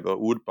out by the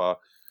UDBA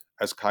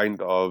as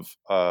kind of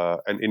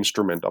an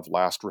instrument of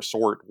last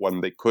resort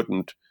when they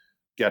couldn't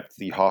get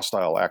the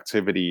hostile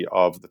activity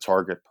of the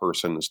target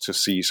persons to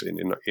cease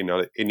in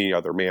any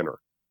other manner.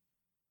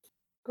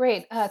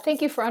 Great.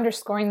 Thank you for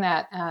underscoring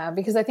that,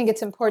 because I think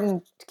it's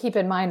important to keep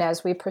in mind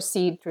as we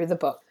proceed through the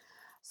book.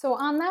 So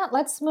on that,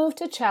 let's move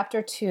to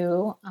chapter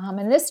 2.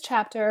 In this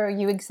chapter,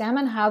 you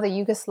examine how the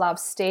Yugoslav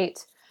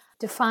state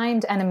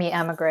defined enemy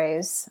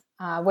emigres,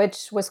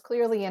 which was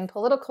clearly in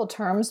political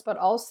terms, but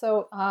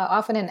also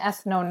often in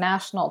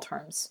ethno-national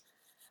terms.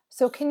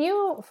 So can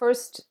you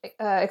first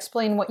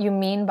explain what you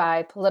mean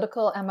by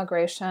political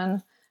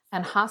emigration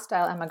and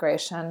hostile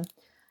emigration,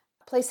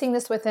 placing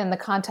this within the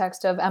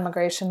context of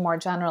emigration more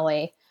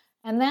generally,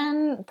 and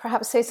then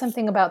perhaps say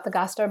something about the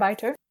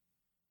Gastarbeiter?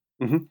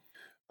 Mm-hmm.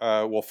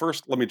 Well,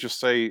 first, let me just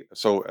say,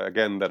 so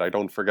again, that I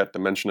don't forget to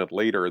mention it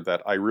later,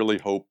 that I really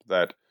hope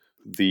that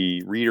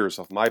the readers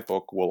of my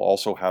book will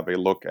also have a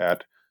look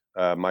at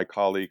my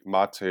colleague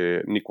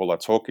Mate Nikola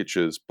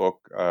Tokic's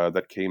book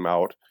that came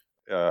out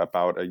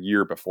about a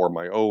year before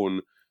my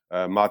own.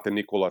 Mate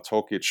Nikola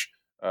Tokic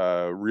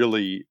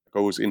really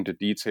goes into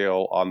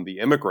detail on the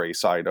emigre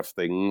side of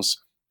things,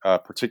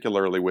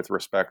 particularly with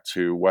respect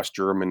to West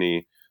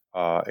Germany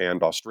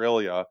and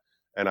Australia.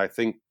 And I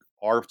think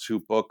our two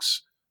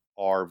books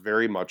are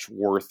very much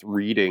worth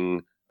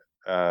reading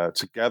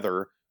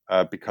together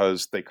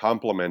because they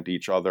complement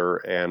each other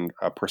and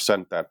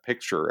present that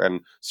picture.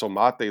 And so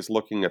Mate is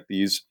looking at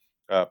these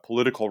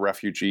political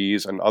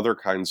refugees and other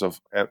kinds of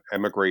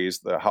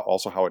emigres,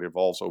 also how it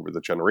evolves over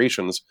the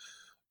generations.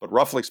 But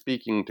roughly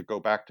speaking, to go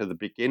back to the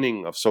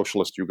beginning of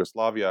socialist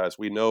Yugoslavia, as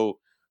we know,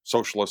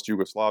 socialist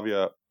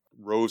Yugoslavia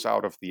rose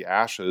out of the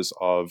ashes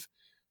of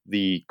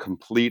the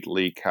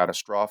completely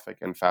catastrophic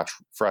and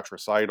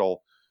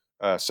fratricidal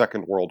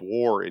Second World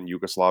War in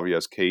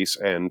Yugoslavia's case.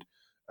 And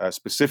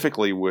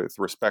specifically with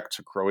respect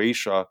to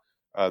Croatia,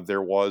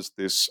 there was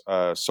this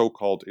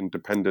so-called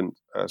independent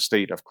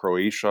state of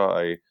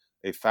Croatia,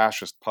 a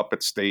fascist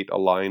puppet state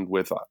aligned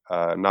with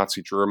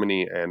Nazi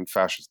Germany and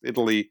fascist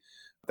Italy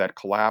that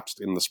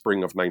collapsed in the spring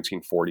of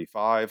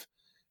 1945.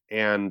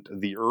 And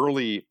the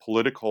early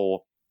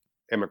political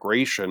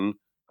emigration,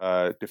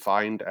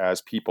 defined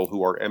as people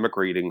who are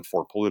emigrating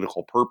for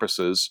political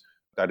purposes,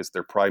 that is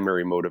their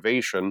primary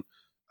motivation,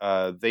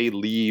 they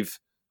leave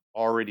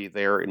already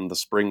there in the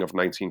spring of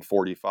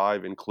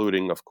 1945,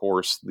 including, of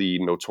course, the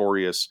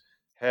notorious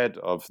head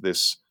of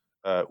this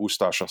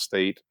Ustasha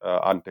state,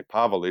 Ante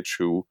Pavelic,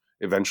 who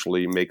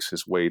eventually makes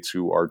his way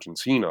to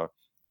Argentina.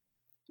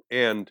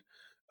 And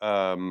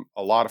A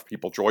lot of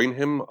people join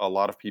him. A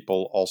lot of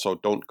people also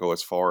don't go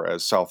as far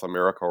as South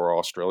America or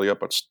Australia,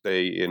 but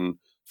stay in,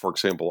 for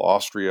example,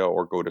 Austria,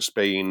 or go to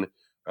Spain,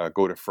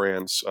 go to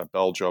France,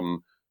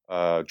 Belgium,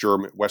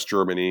 West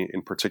Germany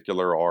in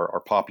particular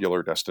are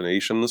popular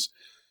destinations.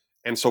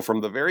 And so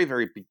from the very,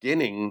 very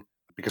beginning,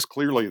 because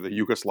clearly the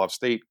Yugoslav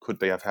state, could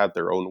they have had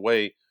their own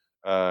way,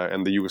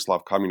 and the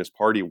Yugoslav Communist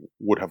Party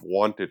would have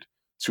wanted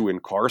to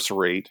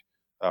incarcerate,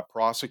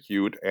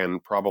 prosecute,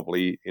 and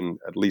probably,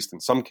 at least in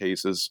some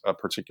cases,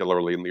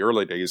 particularly in the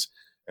early days,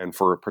 and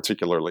for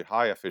particularly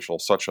high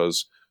officials such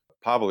as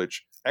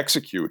Pavelic,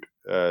 execute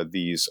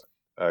these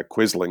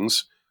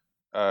quislings.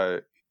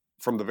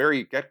 From the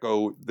very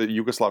get-go, the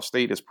Yugoslav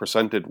state is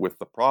presented with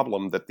the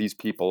problem that these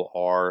people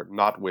are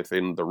not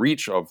within the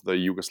reach of the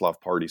Yugoslav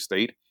party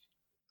state.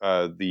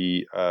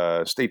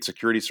 The state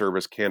security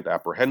service can't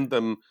apprehend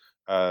them.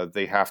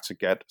 They have to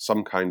get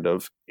some kind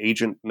of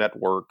agent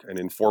network, an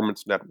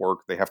informants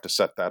network. They have to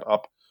set that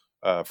up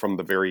from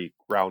the very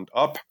ground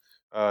up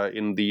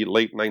in the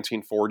late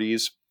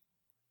 1940s.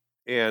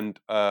 And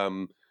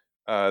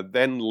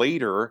then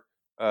later,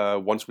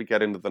 once we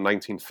get into the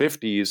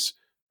 1950s,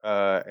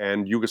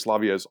 and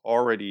Yugoslavia is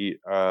already,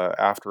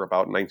 after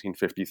about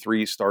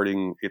 1953,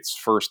 starting its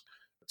first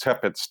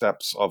tepid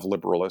steps of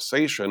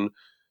liberalization,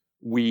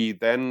 we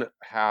then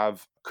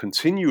have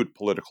continued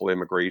political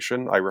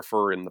immigration. I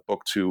refer in the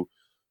book to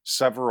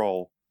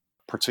several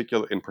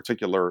in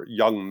particular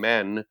young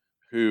men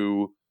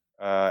who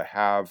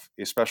have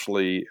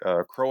especially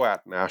Croat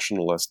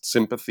nationalist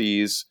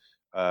sympathies.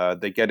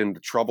 They get into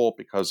trouble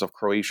because of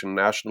Croatian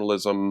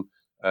nationalism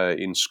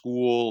in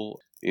school,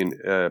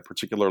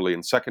 particularly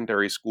in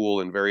secondary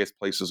school in various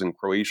places in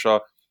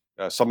Croatia.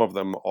 Some of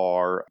them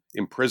are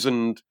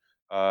imprisoned,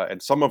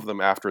 and some of them,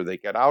 after they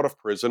get out of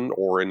prison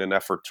or in an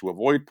effort to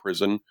avoid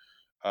prison,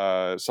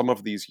 some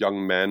of these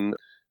young men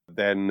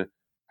then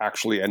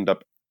actually end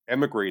up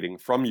emigrating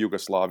from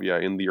Yugoslavia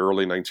in the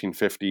early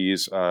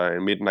 1950s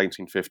and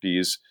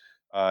mid-1950s,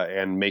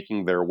 and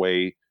making their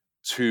way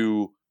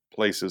to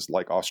places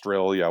like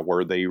Australia,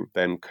 where they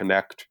then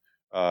connect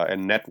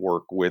and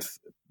network with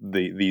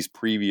these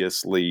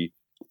previously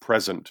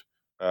present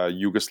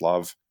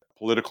Yugoslav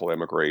political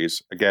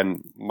emigres.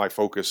 Again, my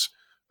focus,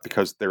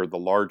 because they're the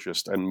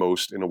largest and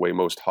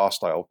most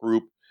hostile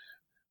group,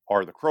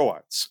 are the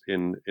Croats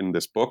in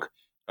this book.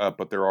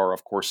 But there are,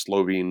 of course,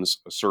 Slovenes,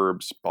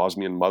 Serbs,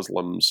 Bosnian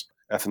Muslims,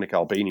 ethnic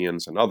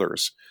Albanians, and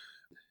others.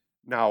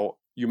 Now,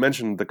 you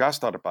mentioned the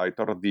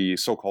Gastarbeiter, the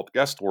so-called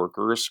guest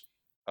workers,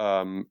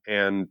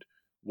 and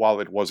while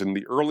it was in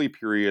the early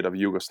period of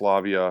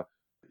Yugoslavia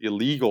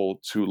illegal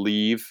to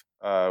leave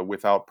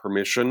without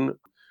permission,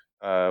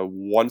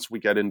 once we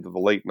get into the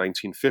late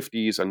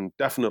 1950s and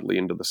definitely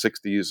into the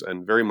 60s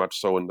and very much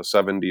so in the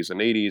 70s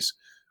and 80s,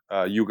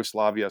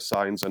 Yugoslavia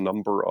signs a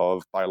number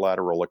of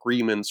bilateral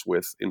agreements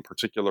with, in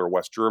particular,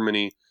 West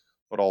Germany,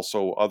 but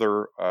also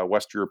other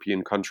West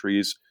European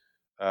countries,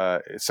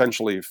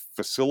 essentially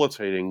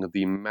facilitating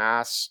the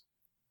mass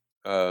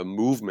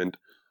movement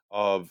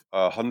of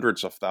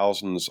hundreds of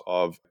thousands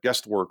of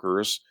guest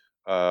workers.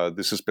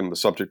 This has been the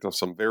subject of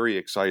some very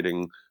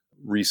exciting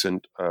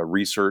recent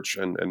research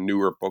and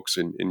newer books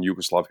in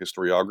Yugoslav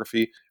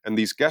historiography. And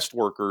these guest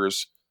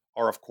workers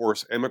are, of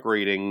course,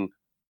 emigrating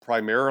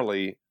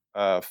primarily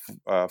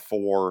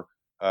for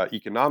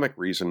economic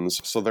reasons,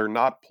 so they're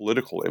not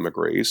political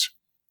immigrants.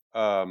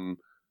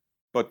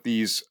 But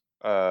these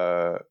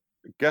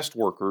guest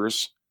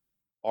workers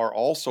are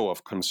also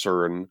of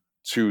concern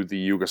to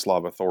the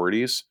Yugoslav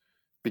authorities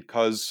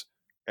because,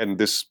 and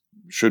this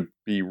should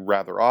be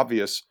rather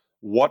obvious,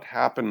 what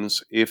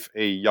happens if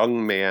a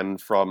young man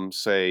from,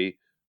 say,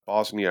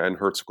 Bosnia and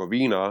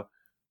Herzegovina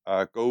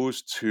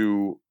goes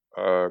to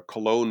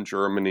Cologne,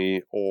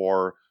 Germany,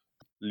 or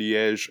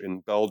Liège in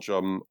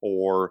Belgium,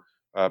 or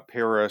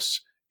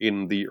Paris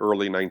in the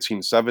early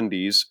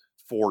 1970s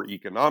for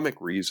economic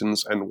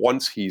reasons, and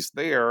once he's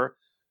there,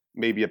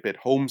 maybe a bit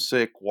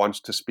homesick, wants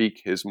to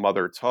speak his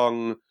mother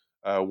tongue,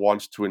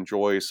 wants to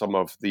enjoy some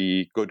of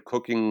the good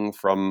cooking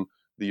from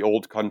the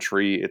old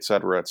country,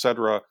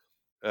 etc.,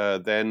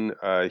 then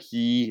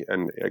he,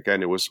 and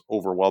again, it was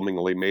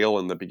overwhelmingly male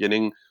in the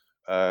beginning,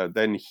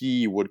 then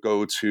he would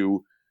go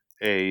to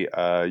a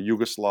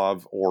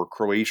Yugoslav or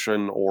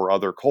Croatian or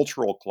other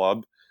cultural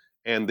club,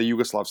 and the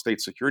Yugoslav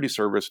State Security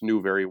Service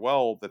knew very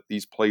well that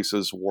these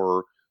places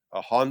were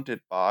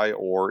haunted by,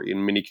 or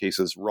in many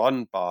cases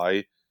run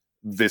by,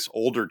 this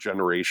older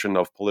generation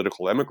of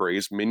political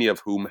emigres, many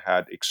of whom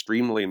had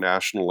extremely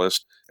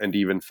nationalist and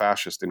even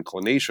fascist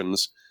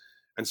inclinations.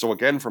 And so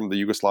again, from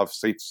the Yugoslav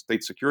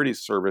State Security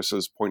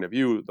Service's point of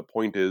view, the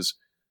point is,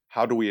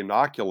 how do we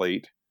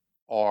inoculate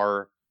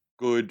our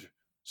good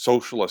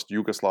socialist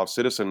Yugoslav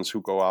citizens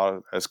who go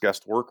out as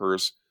guest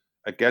workers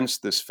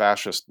against this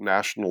fascist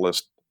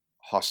nationalist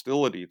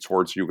hostility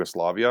towards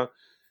Yugoslavia?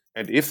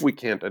 And if we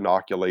can't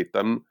inoculate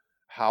them,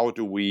 how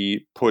do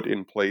we put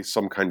in place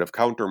some kind of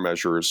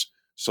countermeasures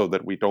so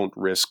that we don't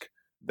risk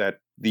that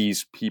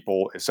these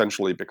people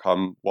essentially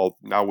become, well,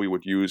 now we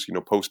would use,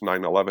 post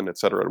 9/11, et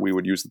cetera, we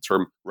would use the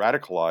term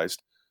radicalized,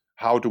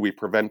 how do we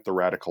prevent the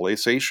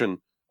radicalization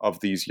of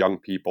these young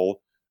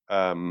people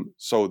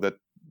so that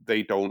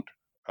they don't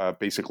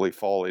basically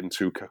fall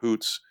into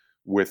cahoots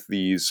with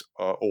these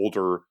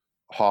older,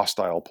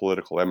 hostile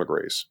political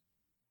emigres.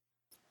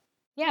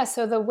 Yeah,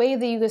 so the way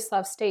the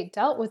Yugoslav state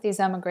dealt with these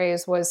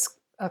emigres was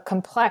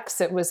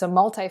complex. It was a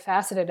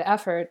multifaceted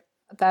effort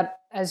that,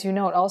 as you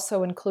note,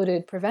 also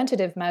included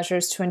preventative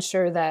measures to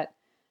ensure that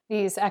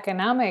these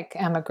economic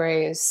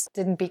emigres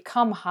didn't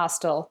become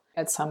hostile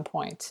at some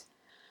point.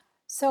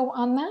 So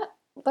on that,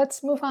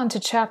 let's move on to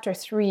Chapter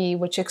 3,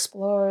 which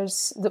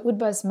explores the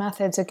UDBA's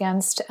methods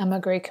against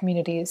emigre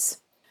communities.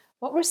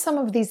 What were some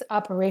of these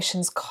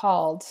operations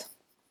called?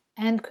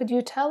 And could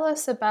you tell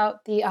us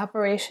about the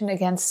operation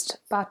against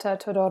Bata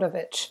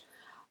Todorovic?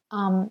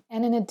 And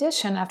in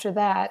addition, after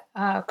that,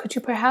 could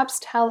you perhaps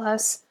tell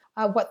us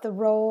what the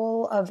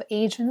role of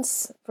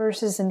agents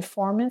versus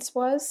informants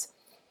was,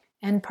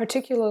 and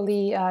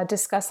particularly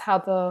discuss how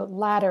the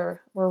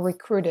latter were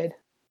recruited?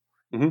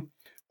 Mm-hmm.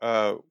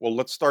 Well,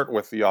 let's start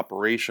with the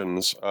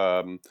operations.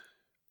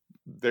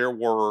 There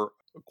were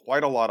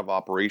quite a lot of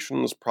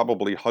operations,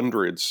 probably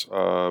hundreds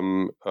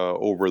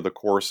over the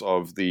course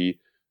of the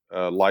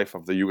life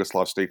of the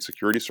Yugoslav State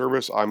Security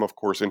Service. I'm, of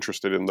course,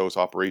 interested in those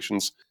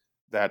operations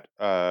that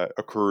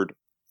occurred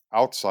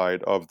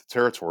outside of the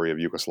territory of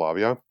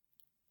Yugoslavia.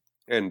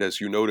 And as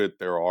you noted,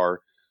 there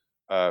are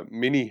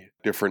many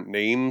different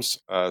names.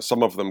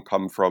 Some of them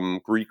come from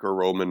Greek or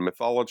Roman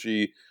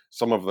mythology.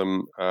 Some of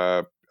them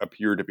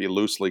appear to be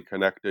loosely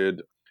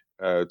connected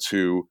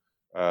to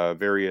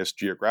various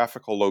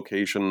geographical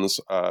locations.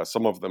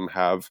 Some of them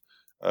have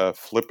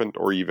flippant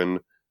or even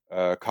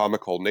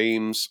comical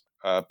names.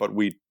 But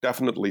we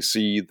definitely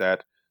see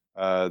that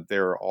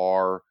there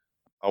are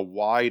a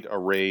wide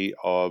array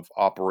of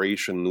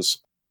operations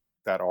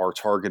that are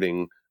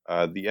targeting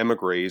the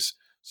emigres.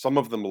 Some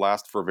of them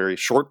last for very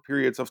short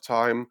periods of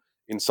time.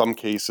 In some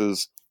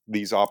cases,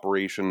 these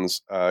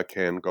operations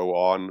can go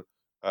on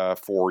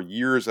for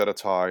years at a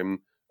time,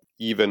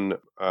 even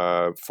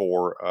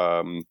for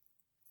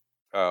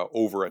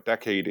over a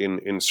decade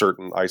in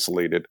certain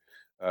isolated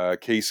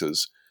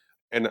cases.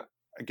 And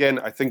again,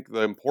 I think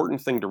the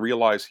important thing to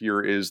realize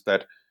here is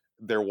that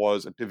there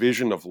was a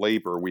division of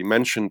labor. We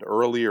mentioned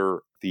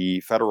earlier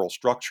the federal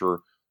structure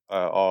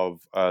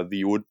of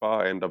the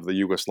UDBA and of the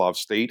Yugoslav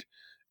state.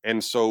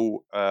 And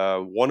so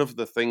one of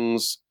the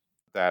things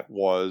that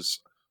was,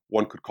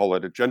 one could call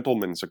it a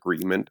gentleman's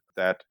agreement,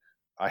 that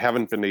I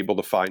haven't been able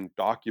to find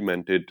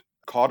documented,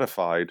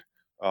 codified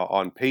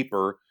on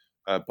paper,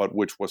 but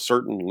which was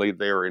certainly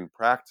there in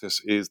practice,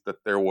 is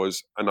that there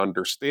was an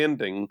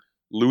understanding,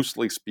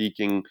 loosely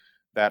speaking,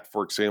 that,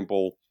 for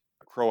example,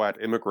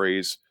 Croat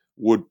immigrants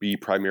would be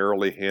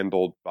primarily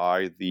handled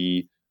by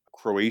the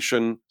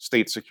Croatian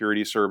State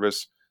Security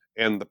Service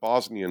and the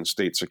Bosnian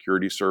State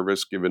Security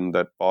Service, given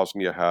that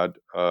Bosnia had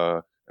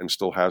and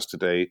still has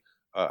today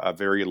a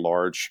very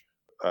large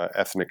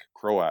ethnic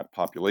Croat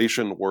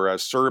population,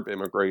 whereas Serb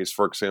immigrants,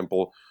 for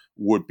example,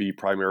 would be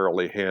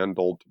primarily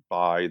handled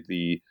by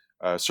the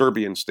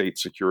Serbian State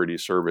Security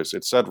Service,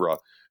 etc.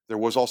 There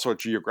was also a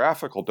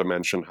geographical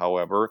dimension,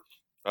 however.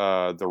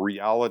 The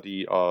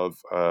reality of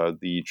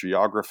the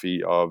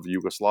geography of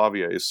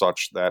Yugoslavia is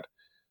such that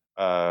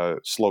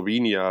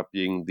Slovenia,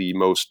 being the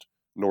most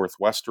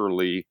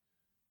northwesterly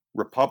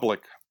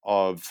republic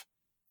of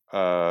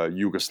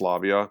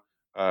Yugoslavia,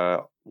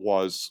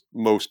 was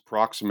most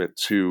proximate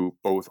to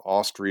both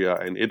Austria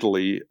and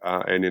Italy,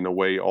 and in a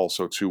way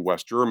also to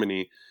West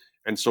Germany.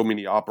 And so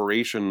many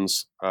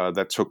operations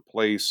that took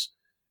place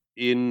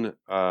in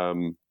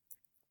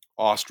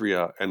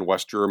Austria and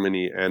West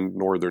Germany and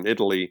northern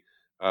Italy,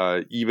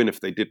 even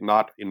if they did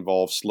not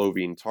involve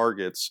Slovene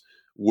targets,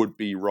 would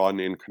be run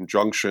in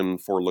conjunction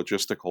for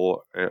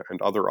logistical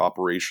and other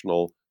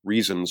operational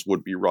reasons,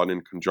 would be run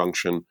in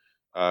conjunction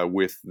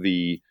with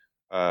the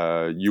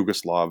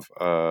Yugoslav,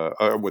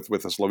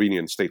 with the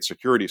Slovenian State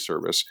Security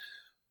Service.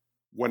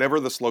 Whenever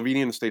the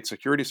Slovenian State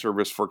Security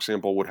Service, for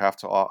example, would have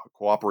to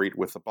cooperate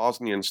with the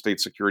Bosnian State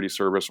Security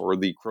Service, or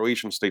the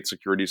Croatian State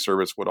Security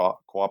Service would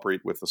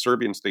cooperate with the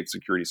Serbian State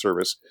Security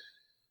Service,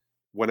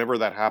 whenever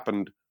that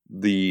happened,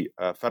 the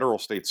Federal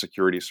State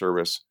Security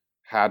Service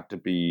had to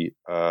be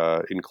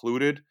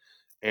included.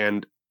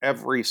 And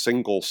every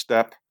single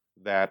step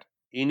that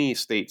any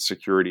state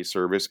security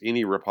service,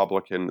 any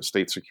Republican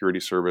state security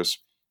service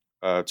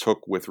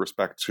took with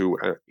respect to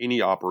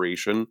any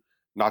operation,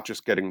 not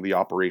just getting the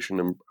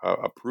operation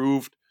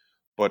approved,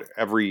 but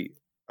every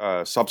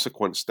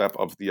subsequent step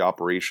of the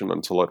operation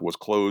until it was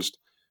closed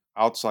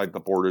outside the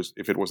borders.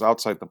 If it was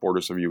outside the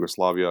borders of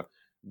Yugoslavia,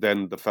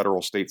 then the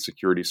Federal State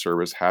Security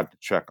Service had to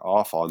check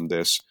off on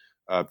this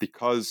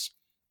because,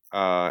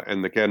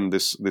 and again,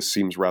 this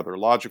seems rather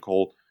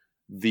logical,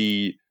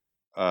 the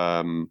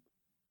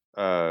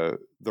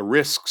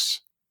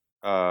risks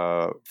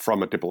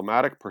from a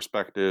diplomatic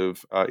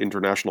perspective,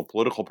 international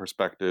political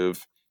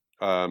perspective,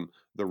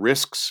 the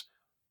risks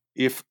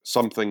if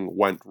something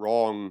went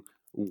wrong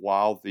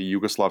while the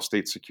Yugoslav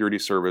State Security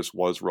Service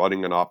was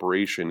running an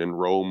operation in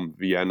Rome,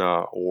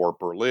 Vienna, or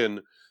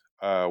Berlin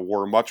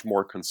were much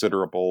more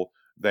considerable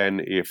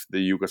than if the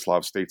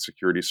Yugoslav State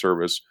Security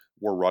Service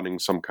were running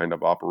some kind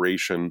of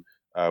operation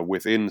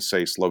within,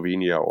 say,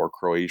 Slovenia or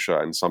Croatia,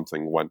 and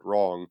something went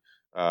wrong.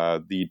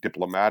 The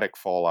diplomatic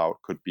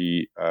fallout could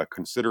be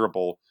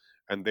considerable,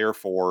 and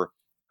therefore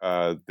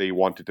they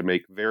wanted to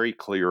make very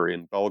clear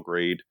in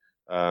Belgrade,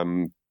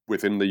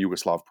 within the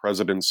Yugoslav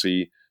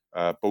presidency,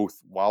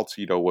 both while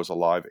Tito was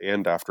alive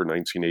and after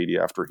 1980,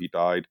 after he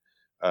died,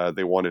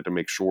 they wanted to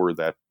make sure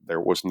that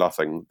there was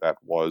nothing that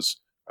was,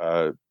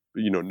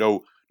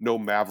 no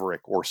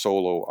maverick or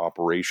solo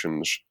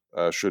operations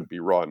should be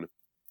run.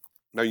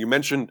 Now, you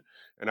mentioned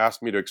and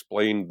asked me to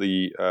explain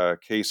the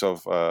case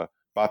of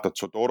Bata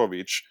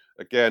Todorovic.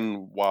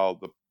 Again, while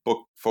the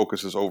book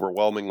focuses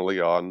overwhelmingly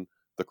on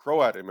the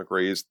Croat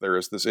immigrants, there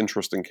is this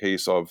interesting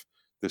case of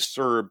this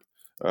Serb,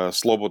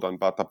 Slobodan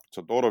Bata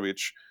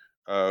Todorovic,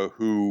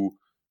 who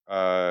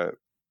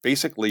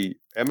basically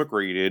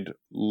emigrated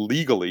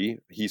legally.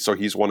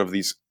 He's one of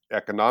these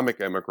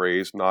economic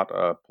emigres, not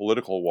a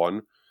political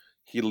one.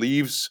 He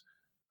leaves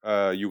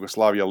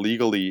Yugoslavia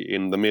legally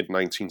in the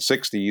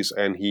mid-1960s,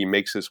 and he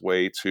makes his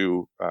way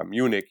to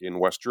Munich in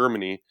West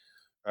Germany,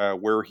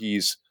 where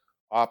he's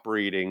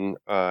operating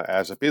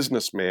as a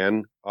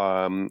businessman,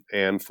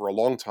 and for a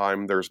long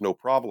time there's no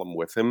problem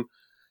with him.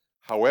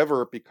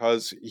 However,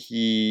 because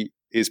he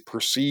is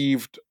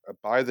perceived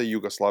by the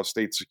Yugoslav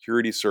State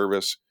Security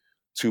Service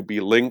to be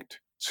linked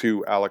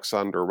to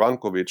Aleksandar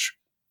Rankovic,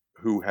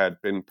 who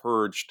had been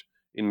purged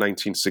in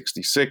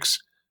 1966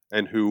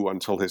 and who,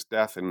 until his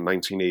death in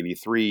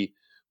 1983,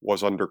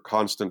 was under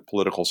constant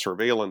political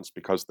surveillance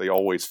because they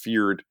always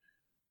feared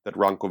that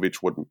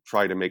Rankovic would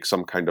try to make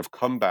some kind of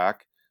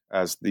comeback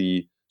as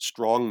the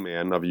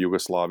strongman of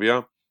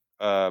Yugoslavia.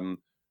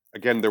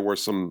 Again, there were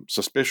some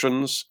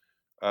suspicions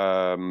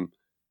in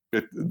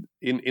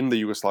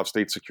the Yugoslav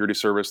State Security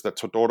Service that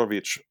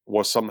Todorovic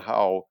was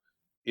somehow,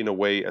 in a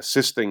way,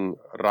 assisting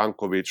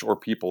Rankovic or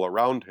people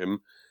around him,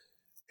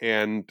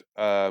 and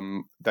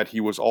that he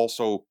was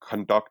also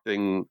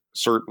conducting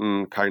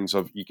certain kinds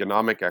of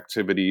economic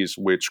activities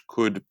which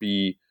could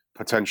be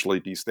potentially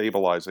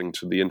destabilizing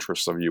to the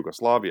interests of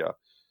Yugoslavia.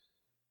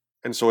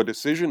 And so a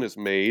decision is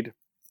made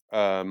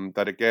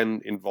that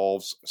again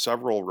involves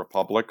several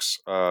republics,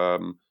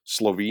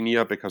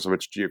 Slovenia because of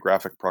its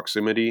geographic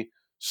proximity,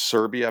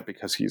 Serbia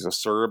because he's a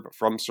Serb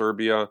from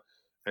Serbia,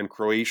 and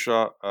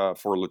Croatia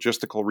for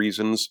logistical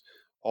reasons.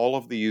 All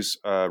of these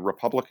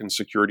Republican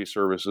security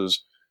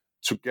services,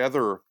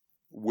 together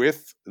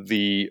with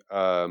the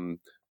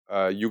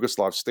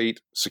Yugoslav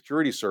State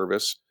Security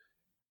Service,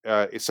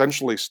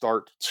 essentially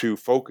start to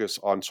focus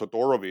on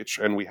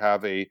Todorovic, and we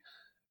have a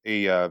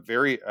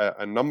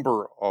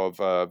number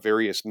of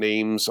various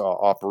names: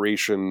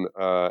 Operation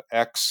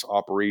X,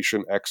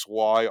 Operation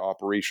XY,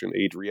 Operation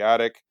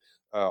Adriatic,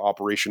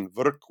 Operation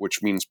Vrk,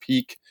 which means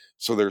peak.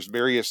 So there's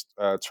various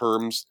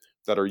terms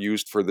that are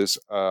used for this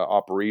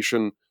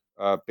operation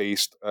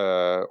based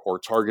or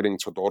targeting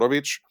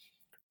Todorovic.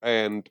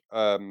 And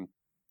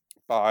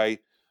by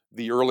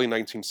the early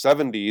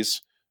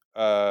 1970s,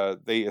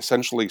 they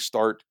essentially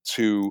start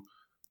to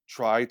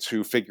try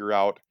to figure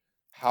out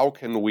how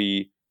can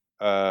we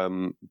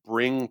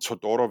bring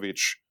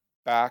Todorovic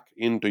back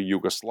into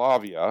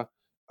Yugoslavia.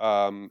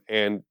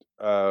 And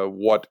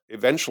what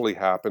eventually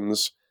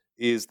happens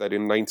is that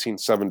in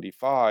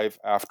 1975,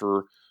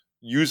 after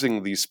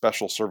using these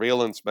special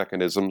surveillance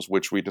mechanisms,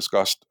 which we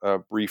discussed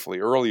briefly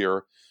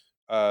earlier,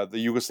 the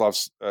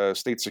Yugoslav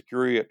State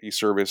Security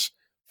Service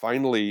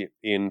finally,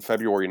 in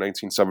February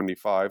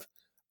 1975,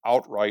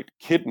 outright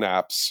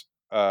kidnaps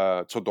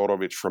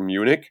Todorovic from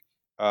Munich.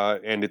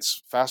 And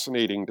it's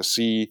fascinating to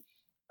see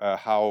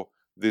how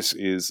this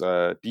is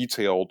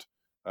detailed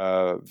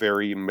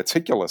very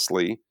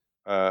meticulously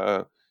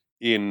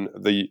in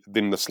the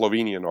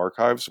Slovenian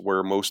archives,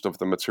 where most of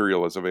the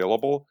material is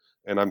available.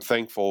 And I'm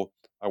thankful,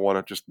 I want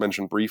to just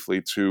mention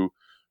briefly, to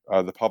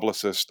the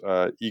publicist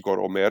Igor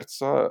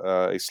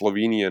Omerza, a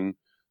Slovenian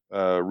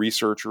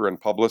researcher and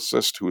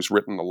publicist who has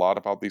written a lot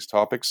about these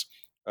topics.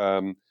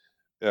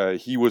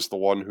 He was the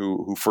one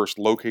who first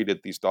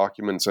located these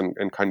documents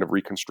and kind of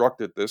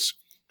reconstructed this.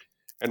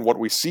 And what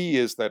we see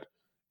is that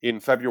in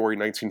February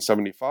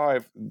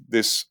 1975,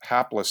 this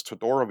hapless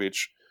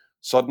Todorovic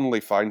suddenly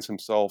finds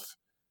himself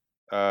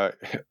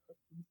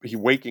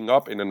waking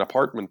up in an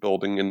apartment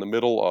building in the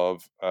middle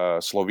of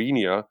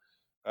Slovenia,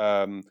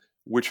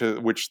 which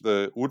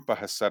the UDBA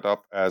has set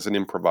up as an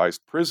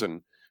improvised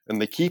prison.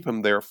 And they keep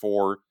him there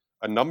for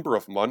a number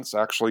of months,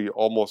 actually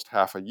almost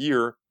half a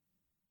year,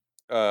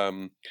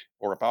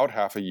 or about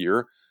half a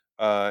year.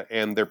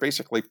 And they're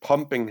basically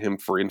pumping him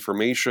for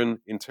information,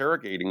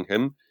 interrogating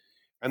him.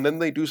 And then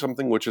they do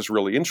something which is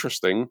really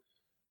interesting.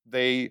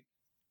 They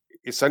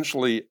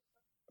essentially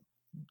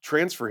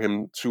transfer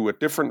him to a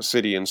different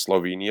city in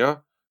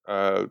Slovenia,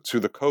 to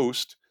the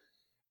coast.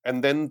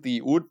 And then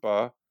the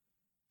UDBA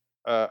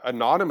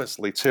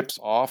anonymously tips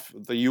off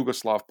the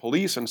Yugoslav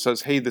police and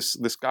says, hey, this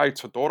guy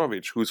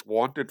Todorovic, who's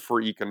wanted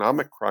for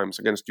economic crimes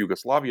against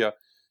Yugoslavia,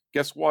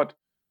 guess what?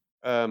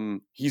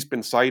 He's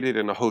been cited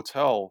in a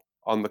hotel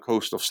on the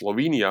coast of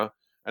Slovenia.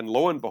 And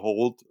lo and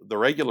behold, the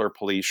regular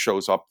police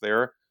shows up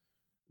there.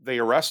 They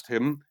arrest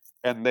him,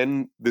 and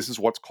then this is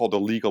what's called a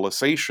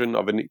legalization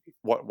of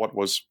what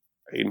was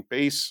in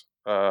base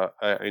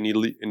an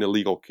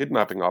illegal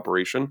kidnapping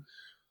operation.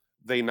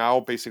 They now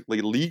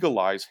basically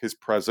legalize his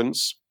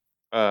presence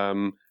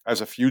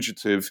as a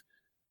fugitive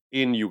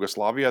in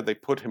Yugoslavia. They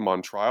put him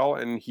on trial,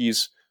 and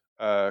he's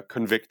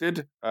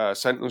convicted,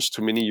 sentenced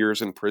to many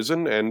years in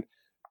prison. And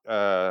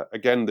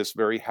again, this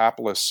very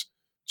hapless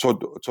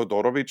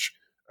Todorovic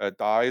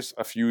dies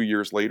a few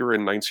years later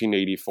in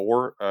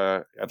 1984,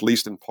 at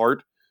least in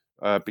part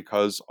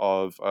because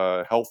of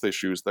health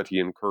issues that he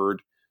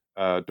incurred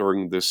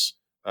during this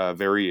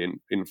very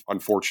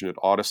unfortunate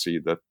odyssey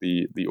that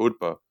the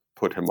UDBA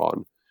put him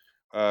on.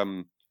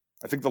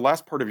 I think the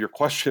last part of your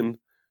question,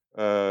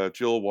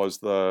 Jill, was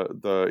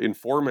the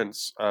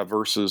informants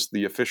versus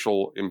the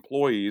official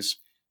employees.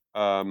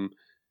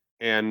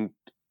 And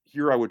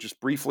here I would just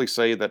briefly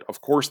say that,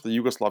 of course, the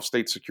Yugoslav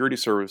State Security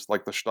Service,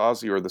 like the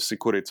Stasi or the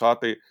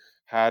Securitate,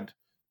 had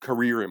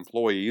career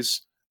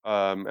employees.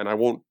 And I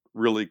won't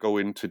really go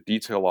into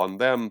detail on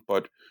them,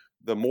 but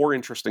the more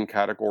interesting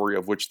category,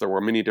 of which there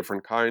were many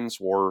different kinds,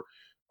 were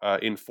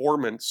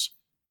informants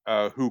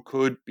who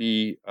could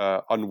be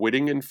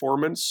unwitting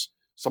informants.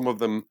 Some of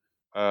them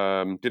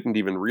didn't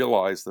even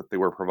realize that they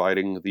were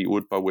providing the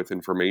UDBA with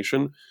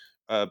information.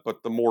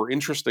 But the more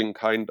interesting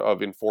kind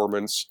of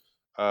informants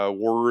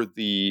were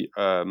the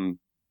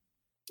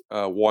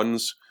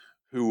ones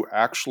who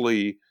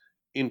actually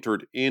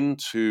entered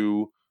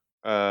into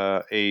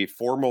a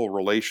formal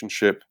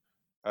relationship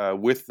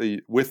with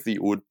the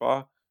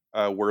UDBA,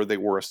 where they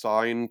were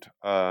assigned,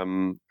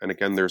 and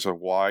again, there's a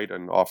wide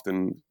and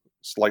often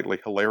slightly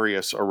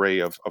hilarious array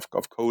of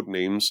code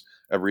names,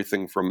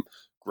 everything from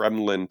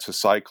Gremlin to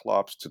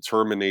Cyclops to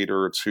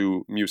Terminator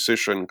to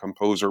musician,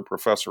 composer,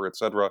 professor,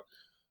 etc.,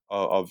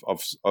 of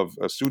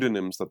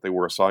pseudonyms that they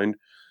were assigned.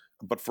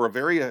 But for a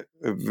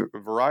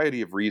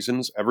variety of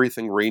reasons,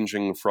 everything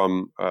ranging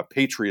from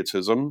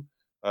patriotism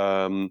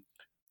and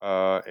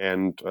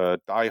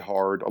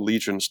diehard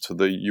allegiance to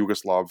the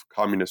Yugoslav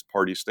Communist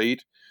Party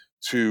state,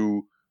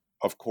 to,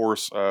 of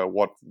course,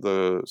 what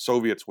the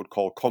Soviets would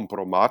call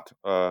kompromat,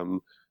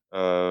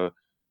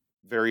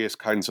 various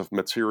kinds of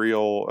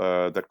material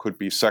that could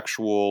be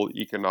sexual,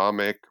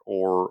 economic,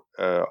 or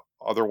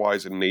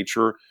otherwise in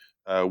nature,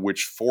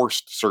 which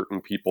forced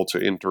certain people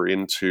to enter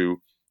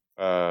into,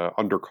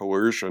 under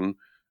coercion,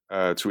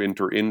 to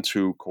enter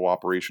into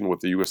cooperation with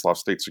the Yugoslav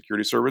State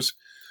Security Service.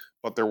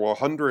 But there were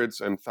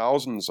hundreds and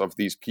thousands of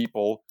these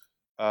people,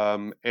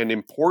 and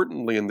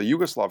importantly, in the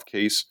Yugoslav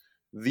case,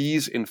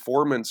 these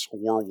informants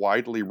were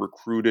widely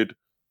recruited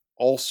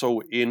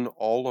also in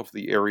all of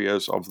the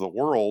areas of the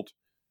world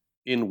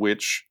in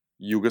which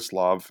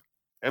Yugoslav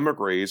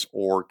emigres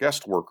or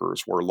guest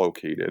workers were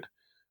located.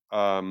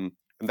 And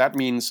that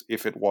means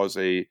if it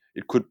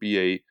could be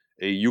a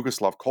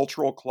Yugoslav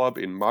cultural club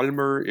in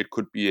Malmö, it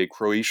could be a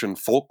Croatian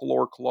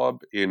folklore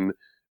club in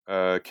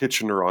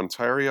Kitchener,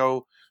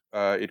 Ontario,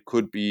 it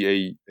could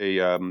be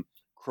a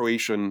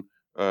Croatian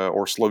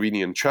or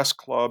Slovenian chess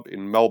club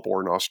in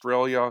Melbourne,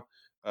 Australia,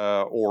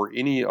 or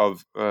any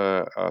of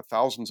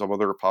thousands of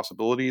other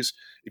possibilities.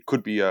 It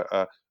could be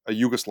a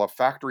Yugoslav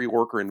factory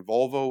worker in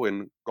Volvo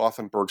in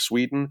Gothenburg,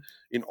 Sweden.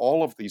 In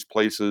all of these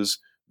places,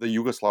 the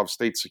Yugoslav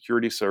State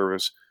Security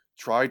Service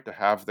tried to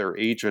have their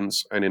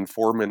agents and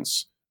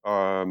informants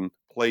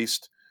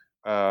placed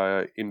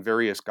in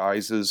various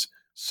guises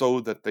so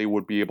that they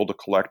would be able to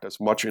collect as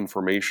much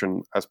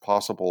information as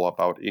possible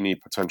about any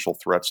potential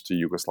threats to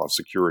Yugoslav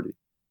security.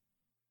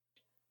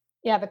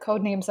 Yeah, the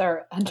code names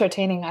are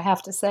entertaining, I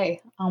have to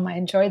say. I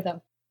enjoyed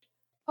them.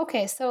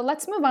 Okay, so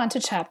let's move on to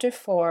Chapter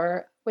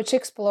 4, which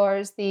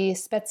explores the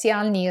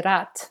Specijalni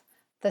rat,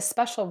 the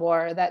special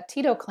war that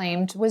Tito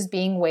claimed was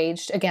being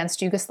waged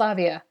against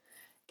Yugoslavia.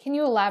 Can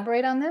you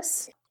elaborate on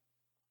this?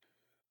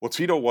 Well,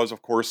 Tito was,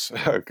 of course,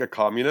 a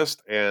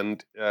communist,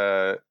 and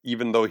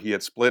even though he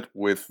had split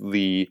with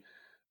the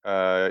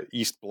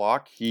East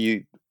Bloc,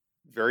 he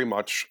very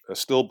much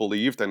still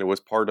believed, and it was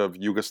part of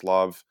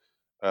Yugoslav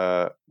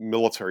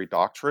military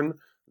doctrine,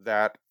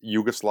 that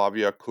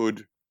Yugoslavia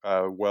could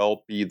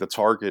well be the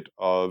target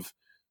of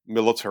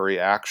military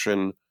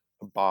action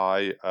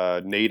by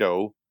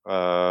NATO,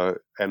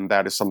 and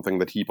that is something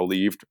that he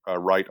believed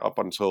right up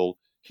until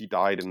he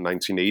died in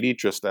 1980,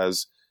 just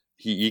as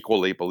he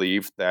equally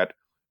believed that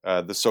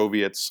the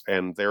Soviets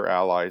and their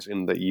allies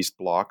in the East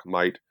Bloc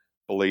might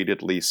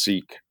belatedly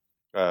seek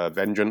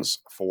vengeance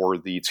for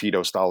the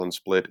Tito-Stalin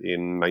split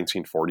in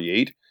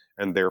 1948,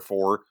 and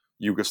therefore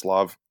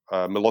Yugoslav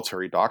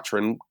military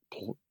doctrine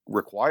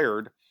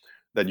required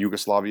that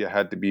Yugoslavia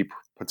had to be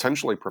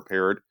potentially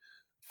prepared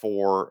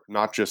for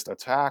not just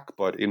attack,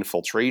 but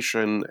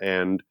infiltration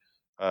and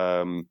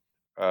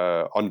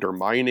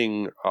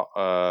undermining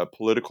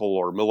political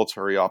or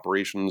military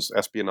operations,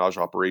 espionage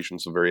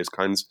operations of various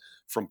kinds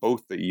from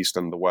both the East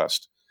and the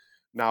West.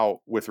 Now,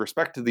 with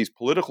respect to these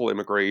political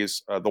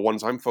immigrants, the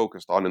ones I'm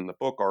focused on in the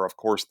book are, of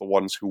course, the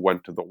ones who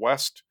went to the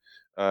West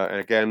and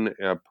again,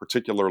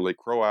 particularly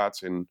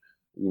Croats in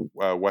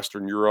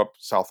Western Europe,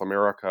 South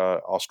America,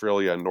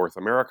 Australia, and North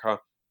America.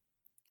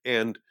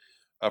 And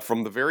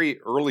from the very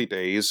early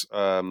days,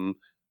 that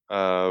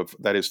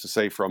is to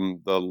say,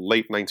 from the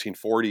late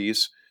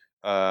 1940s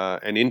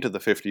and into the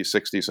 50s,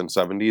 60s, and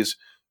 70s,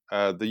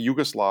 the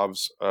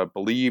Yugoslavs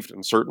believed,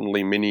 and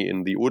certainly many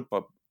in the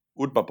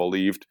UDBA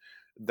believed,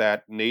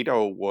 that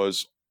NATO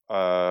was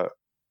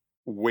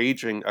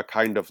waging a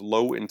kind of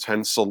low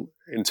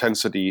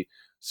intensity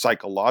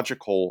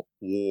psychological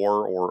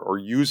war, or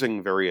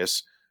using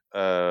various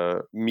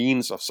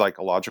means of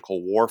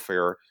psychological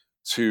warfare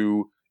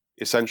to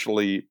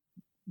essentially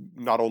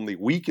not only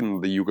weaken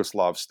the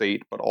Yugoslav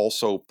state, but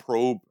also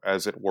probe,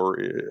 as it were,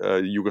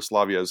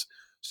 Yugoslavia's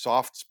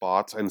soft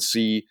spots and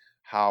see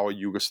how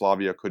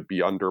Yugoslavia could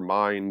be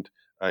undermined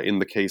in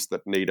the case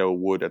that NATO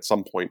would at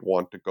some point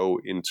want to go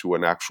into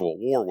an actual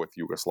war with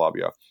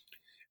Yugoslavia.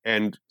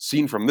 And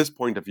seen from this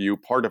point of view,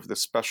 part of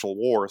this special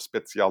war,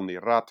 Specijalni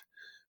Rat,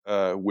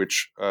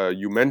 which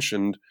you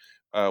mentioned,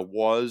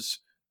 was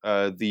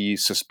the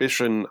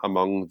suspicion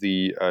among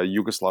the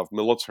Yugoslav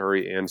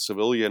military and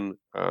civilian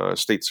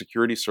state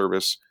security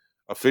service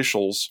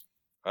officials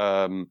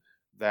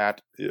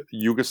that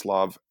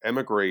Yugoslav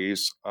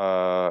emigres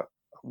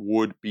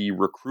would be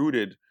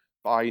recruited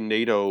by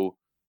NATO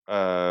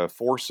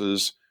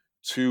forces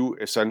to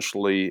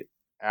essentially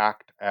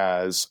act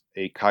as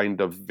a kind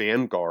of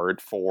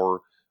vanguard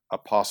for a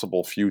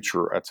possible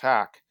future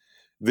attack.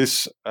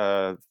 This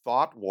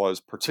thought was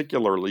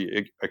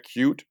particularly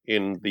acute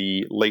in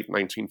the late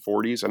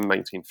 1940s and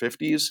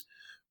 1950s,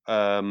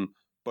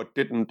 but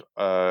didn't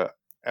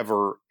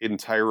ever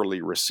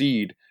entirely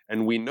recede.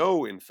 And we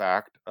know, in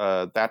fact,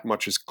 that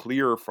much is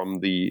clear from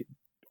the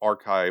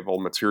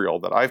archival material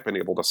that I've been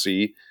able to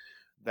see,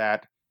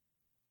 that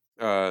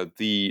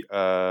the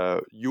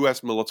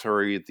U.S.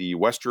 military, the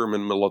West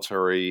German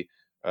military,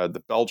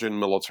 the Belgian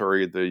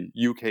military, the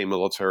UK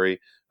military,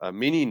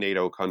 many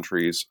NATO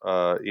countries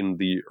in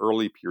the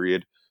early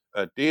period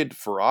did,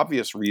 for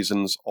obvious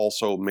reasons,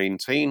 also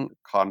maintain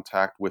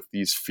contact with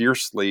these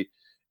fiercely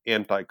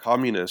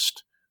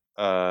anti-communist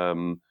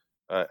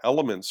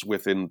elements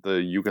within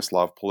the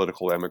Yugoslav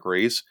political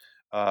emigres.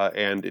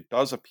 And it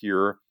does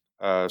appear,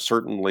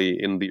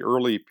 certainly in the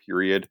early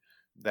period,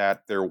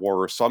 that there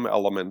were some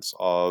elements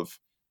of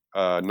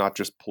not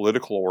just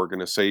political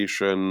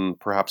organization,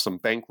 perhaps some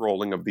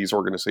bankrolling of these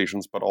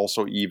organizations, but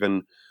also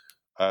even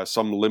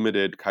some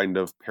limited kind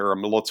of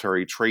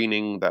paramilitary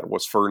training that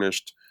was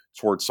furnished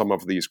towards some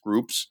of these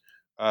groups.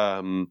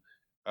 And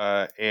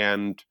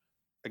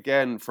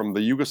again, from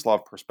the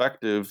Yugoslav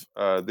perspective,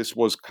 this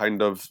was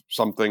kind of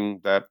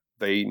something that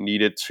they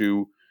needed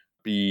to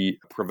be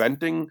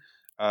preventing.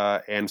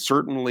 And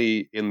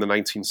certainly in the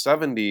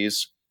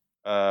 1970s,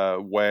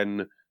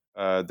 when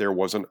there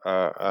was an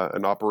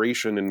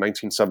operation in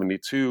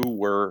 1972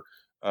 where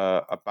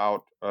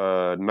about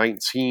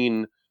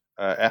 19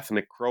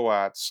 ethnic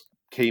Croats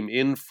came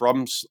in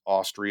from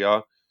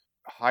Austria,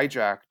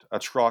 hijacked a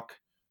truck,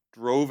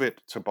 drove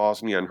it to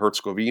Bosnia and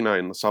Herzegovina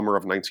in the summer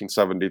of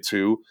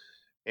 1972,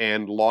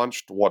 and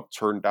launched what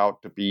turned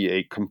out to be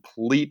a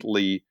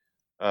completely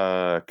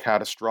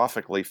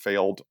catastrophically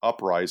failed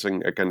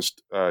uprising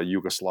against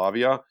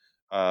Yugoslavia,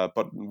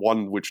 but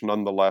one which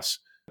nonetheless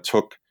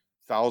took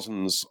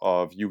thousands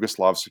of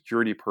Yugoslav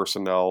security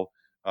personnel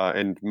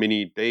and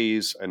many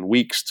days and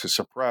weeks to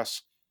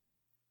suppress.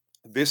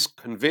 This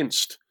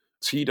convinced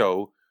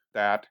Tito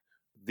that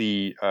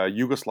the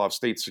Yugoslav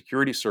State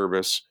Security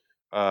Service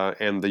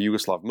and the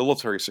Yugoslav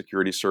Military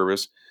Security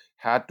Service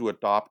had to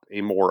adopt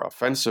a more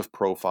offensive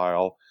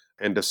profile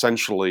and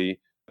essentially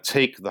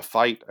take the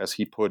fight, as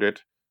he put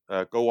it,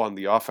 go on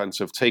the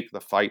offensive, take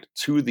the fight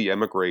to the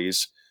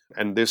emigres.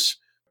 And this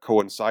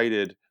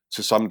coincided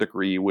to some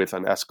degree with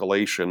an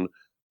escalation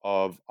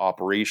of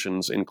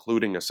operations,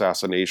 including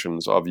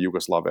assassinations of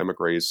Yugoslav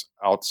emigres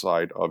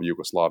outside of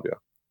Yugoslavia.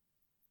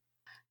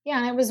 Yeah,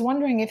 and I was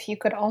wondering if you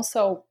could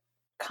also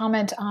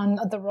comment on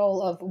the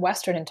role of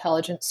Western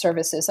intelligence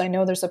services. I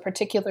know there's a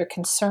particular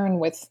concern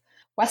with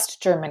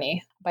West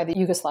Germany by the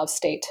Yugoslav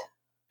state.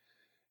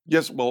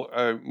 Yes, well,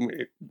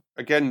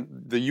 again,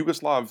 the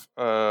Yugoslav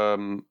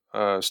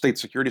State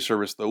Security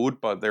Service, the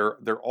UDBA,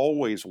 they're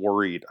always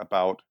worried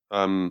about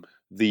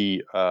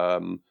the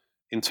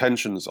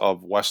intentions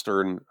of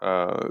Western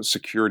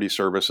security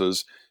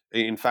services.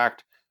 In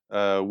fact,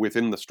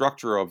 within the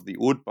structure of the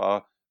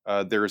UDBA,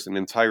 there's an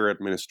entire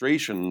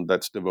administration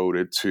that's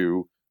devoted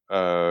to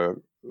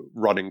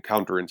running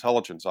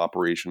counterintelligence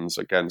operations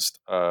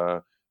against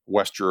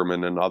West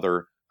German and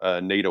other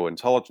NATO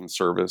intelligence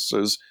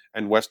services.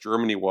 And West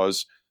Germany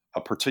was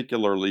a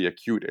particularly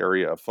acute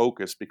area of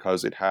focus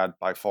because it had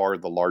by far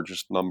the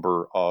largest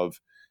number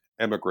of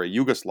emigre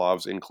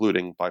Yugoslavs,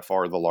 including by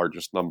far the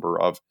largest number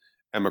of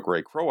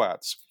emigre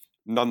Croats.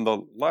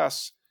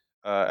 Nonetheless,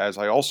 as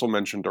I also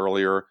mentioned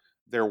earlier,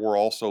 there were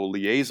also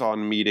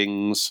liaison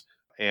meetings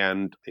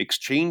and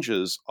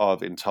exchanges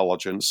of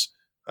intelligence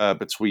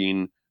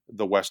between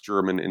the West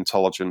German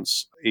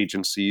intelligence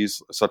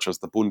agencies, such as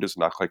the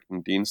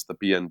Bundesnachrichtendienst, the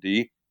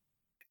BND,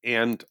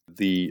 and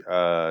the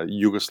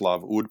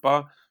Yugoslav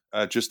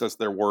UDBA, just as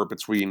there were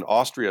between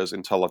Austria's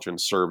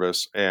intelligence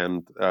service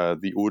and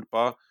the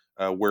UDBA,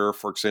 where,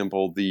 for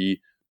example, the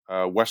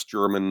West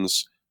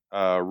Germans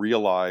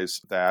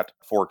realize that,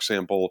 for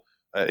example,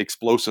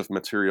 explosive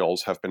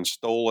materials have been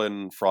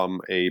stolen from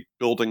a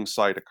building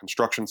site, a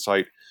construction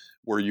site,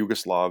 where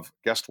Yugoslav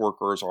guest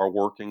workers are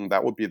working.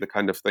 That would be the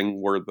kind of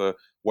thing where the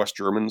West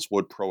Germans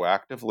would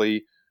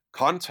proactively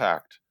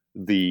contact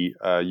the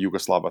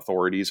Yugoslav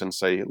authorities and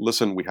say,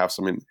 listen, we have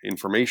some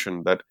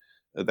information that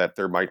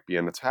there might be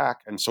an attack.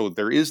 And so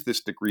there is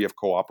this degree of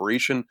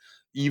cooperation,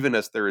 even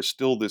as there is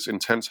still this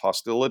intense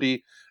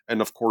hostility.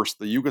 And of course,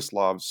 the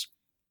Yugoslavs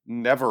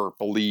never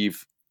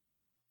believe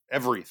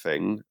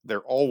everything.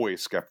 They're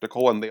always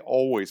skeptical, and they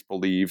always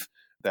believe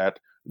that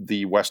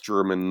the West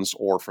Germans,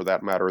 or for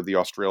that matter, the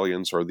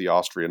Australians or the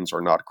Austrians,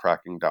 are not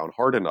cracking down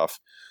hard enough.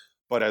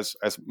 But as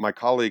my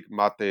colleague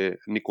Mate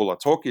Nikola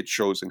Tokic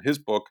shows in his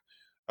book,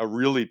 a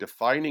really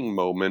defining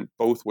moment,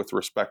 both with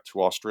respect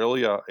to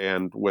Australia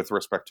and with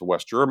respect to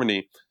West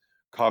Germany,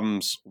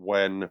 comes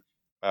when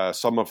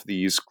some of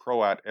these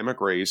Croat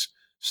emigres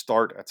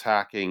start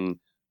attacking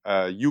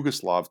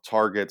Yugoslav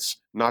targets,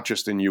 not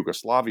just in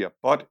Yugoslavia,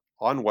 but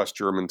on West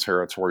German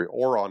territory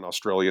or on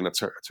Australian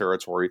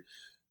territory.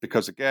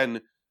 Because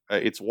again,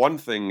 it's one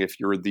thing if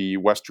you're the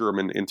West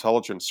German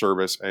intelligence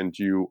service and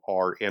you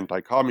are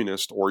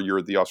anti-communist, or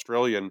you're the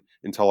Australian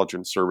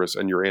intelligence service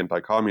and you're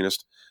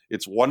anti-communist.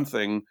 It's one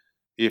thing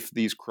if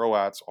these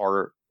Croats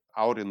are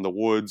out in the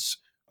woods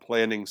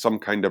planning some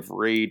kind of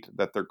raid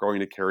that they're going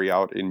to carry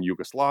out in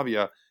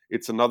Yugoslavia.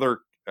 It's another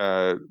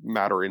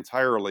matter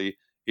entirely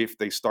if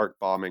they start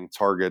bombing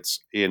targets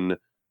in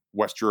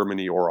West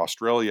Germany or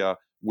Australia,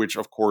 which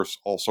of course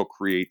also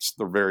creates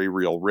the very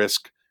real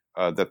risk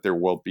that there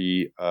will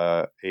be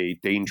a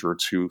danger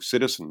to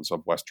citizens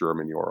of West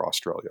Germany or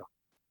Australia.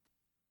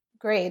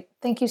 Great.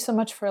 Thank you so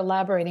much for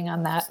elaborating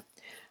on that.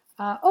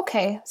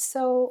 Okay,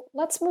 so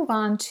let's move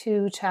on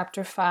to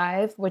Chapter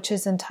 5, which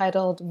is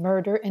entitled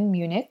Murder in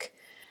Munich.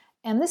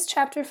 And this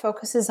chapter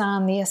focuses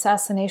on the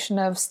assassination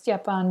of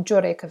Stjepan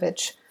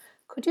Đureković.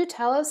 Could you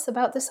tell us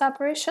about this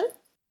operation?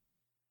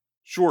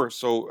 Sure.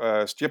 So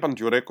Stjepan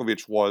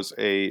Đureković was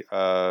a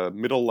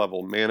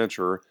middle-level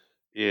manager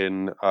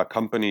in a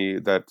company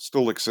that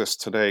still exists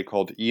today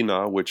called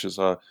INA, which is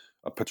a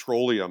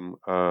petroleum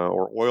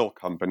or oil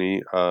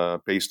company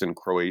based in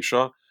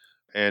Croatia.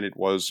 And it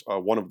was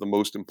one of the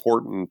most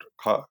important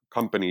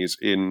companies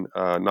in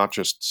not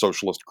just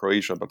socialist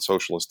Croatia, but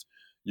socialist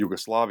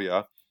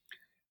Yugoslavia.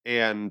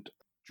 And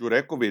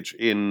Đureković,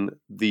 in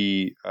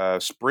the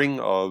spring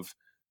of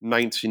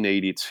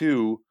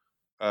 1982,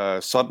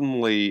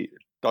 suddenly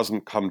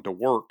doesn't come to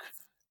work,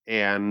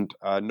 and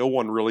no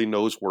one really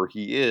knows where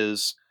he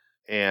is.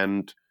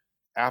 And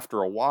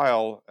after a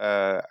while,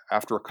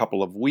 after a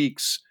couple of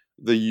weeks,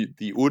 the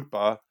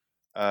UDBA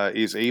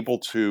is able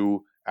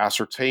to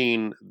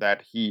ascertain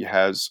that he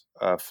has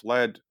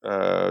fled,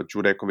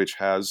 Đureković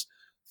has,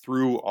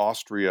 through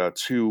Austria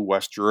to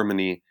West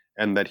Germany,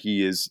 and that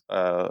he is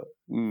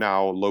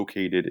now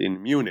located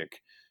in Munich,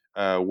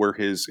 where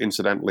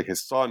incidentally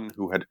his son,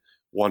 who had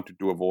wanted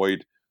to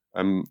avoid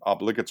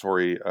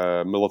obligatory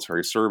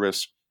military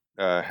service,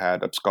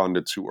 had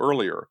absconded to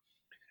earlier.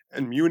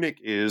 And Munich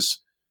is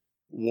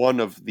one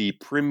of the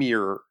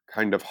premier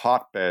kind of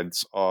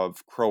hotbeds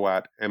of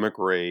Croat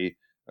emigre,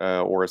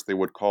 or as they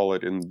would call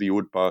it in the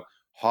UDBA,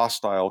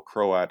 hostile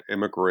Croat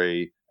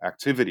emigre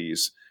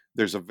activities.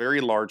 There's a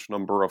very large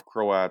number of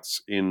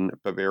Croats in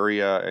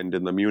Bavaria and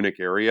in the Munich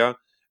area,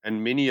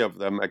 and many of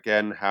them,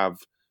 again, have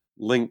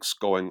links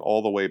going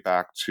all the way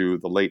back to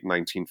the late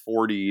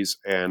 1940s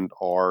and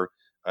are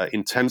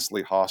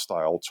intensely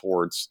hostile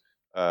towards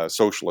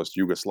socialist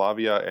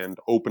Yugoslavia and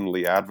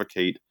openly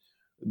advocate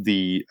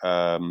the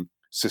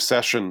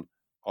secession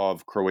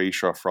of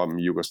Croatia from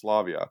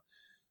Yugoslavia.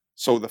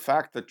 So the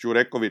fact that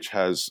Đureković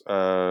has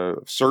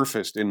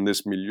surfaced in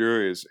this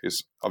milieu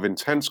is of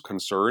intense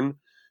concern,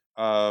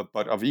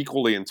 but of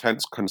equally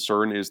intense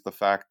concern is the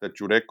fact that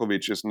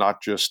Đureković is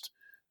not just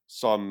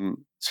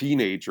some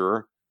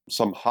teenager,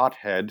 some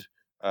hothead,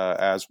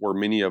 as were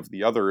many of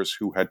the others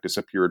who had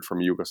disappeared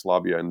from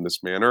Yugoslavia in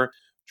this manner.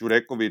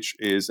 Đureković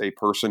is a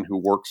person who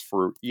works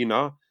for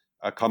INA,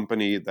 a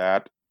company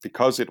that,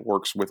 because it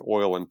works with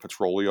oil and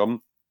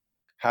petroleum,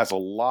 has a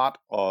lot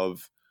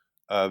of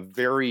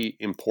very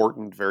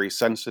important, very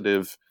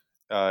sensitive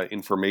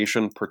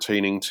information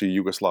pertaining to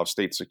Yugoslav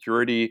state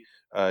security.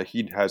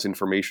 He has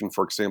information,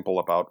 for example,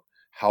 about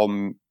how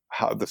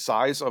the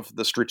size of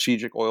the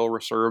strategic oil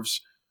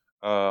reserves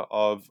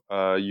of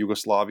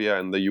Yugoslavia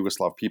and the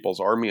Yugoslav People's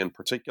Army in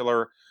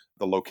particular,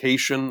 the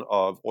location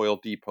of oil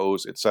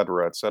depots,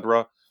 etc.,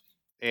 etc.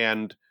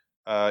 And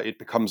it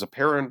becomes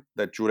apparent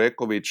that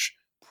Đureković,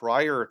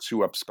 prior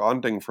to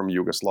absconding from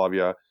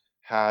Yugoslavia,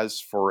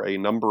 has for a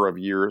number of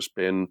years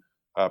been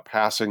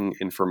passing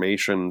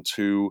information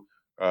to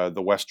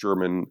the West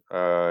German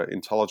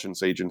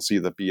intelligence agency,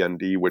 the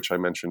BND, which I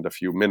mentioned a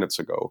few minutes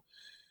ago.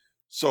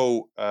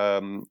 So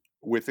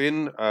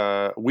within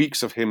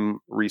weeks of him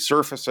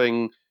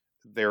resurfacing,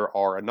 there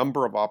are a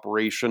number of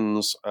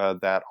operations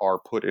that are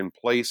put in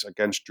place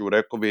against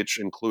Jurekovic,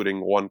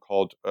 including one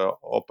called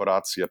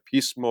Operacja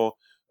Pismo,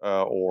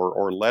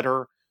 or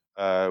Letter,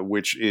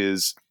 which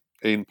is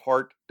in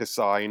part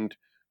designed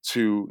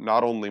to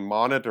not only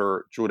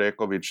monitor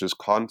Jurekovic's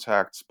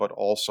contacts, but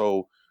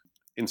also,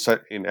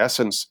 in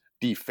essence,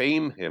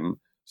 defame him.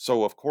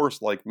 So, of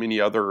course, like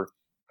many other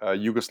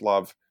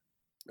Yugoslav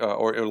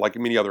or like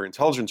many other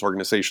intelligence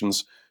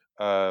organizations,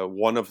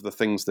 one of the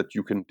things that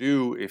you can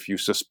do if you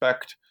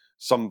suspect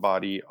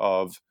somebody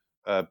of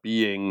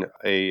being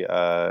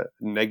a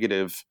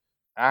negative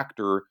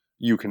actor,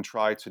 you can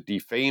try to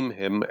defame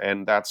him,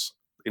 and that's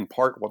in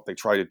part what they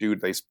try to do.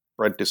 They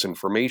spread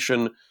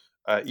disinformation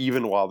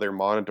even while they're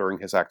monitoring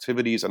his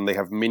activities, and they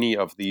have many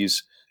of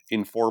these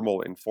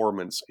informal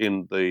informants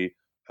in the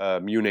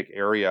Munich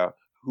area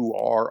who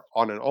are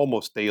on an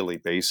almost daily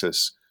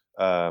basis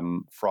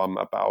from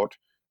about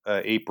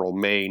April,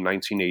 May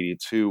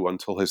 1982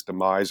 until his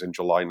demise in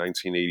July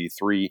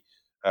 1983,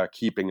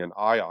 keeping an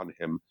eye on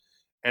him.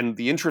 And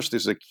the interest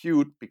is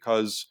acute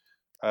because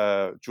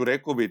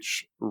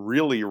Jurekovic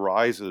really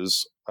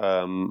rises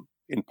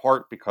in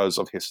part because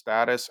of his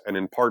status and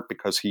in part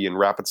because he, in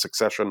rapid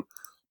succession,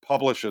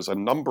 publishes a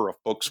number of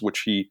books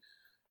which he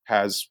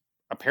has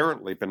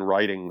apparently been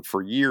writing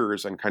for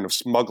years and kind of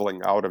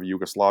smuggling out of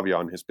Yugoslavia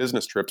on his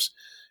business trips.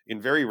 In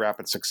very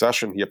rapid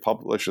succession, he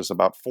publishes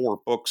about 4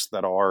 books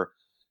that are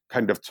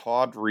kind of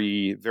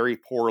tawdry, very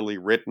poorly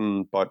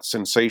written, but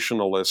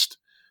sensationalist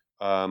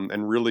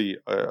and really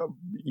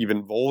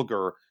even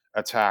vulgar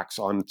attacks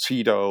on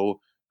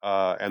Tito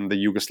and the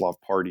Yugoslav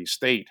party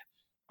state.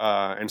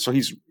 And so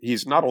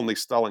he's not only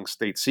selling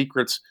state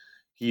secrets,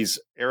 he's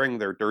airing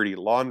their dirty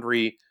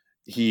laundry.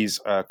 He's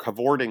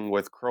cavorting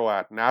with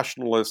Croat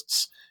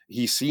nationalists.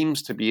 He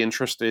seems to be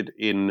interested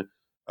in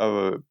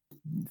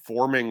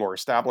forming or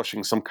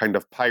establishing some kind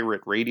of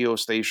pirate radio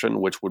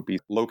station, which would be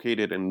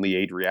located in the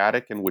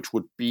Adriatic and which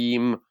would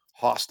beam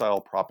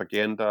hostile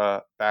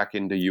propaganda back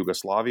into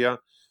Yugoslavia.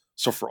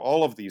 So for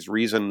all of these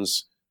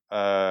reasons,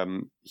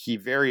 he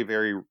very,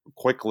 very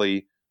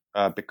quickly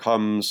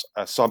becomes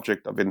a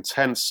subject of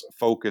intense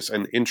focus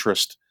and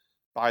interest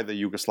by the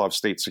Yugoslav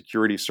State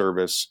Security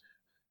Service.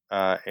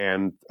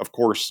 And of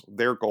course,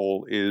 their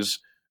goal is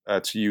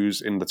to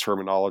use in the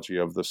terminology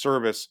of the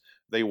service,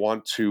 they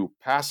want to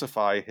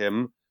pacify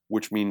him,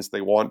 which means they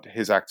want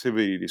his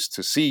activities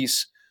to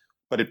cease.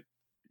 But it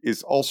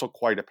is also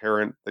quite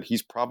apparent that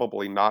he's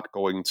probably not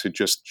going to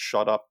just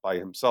shut up by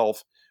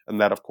himself. And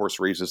that, of course,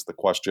 raises the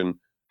question,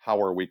 how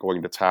are we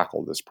going to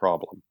tackle this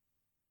problem?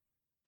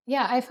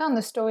 Yeah, I found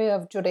the story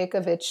of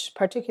Jurekovic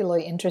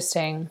particularly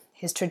interesting,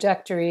 his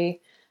trajectory,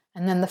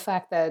 and then the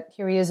fact that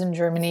here he is in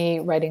Germany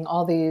writing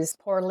all these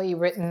poorly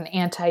written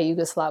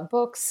anti-Yugoslav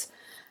books.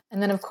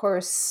 And then, of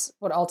course,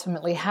 what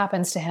ultimately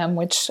happens to him,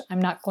 which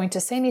I'm not going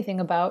to say anything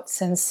about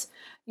since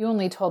you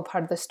only told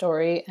part of the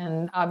story,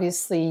 and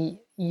obviously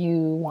you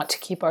want to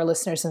keep our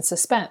listeners in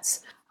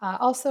suspense.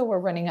 Also, we're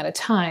running out of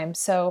time,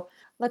 so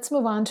let's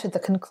move on to the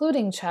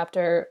concluding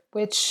chapter,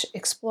 which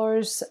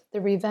explores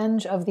the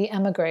revenge of the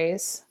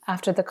émigrés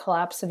after the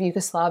collapse of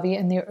Yugoslavia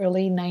in the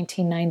early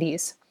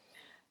 1990s.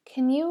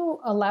 Can you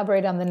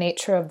elaborate on the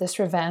nature of this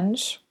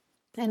revenge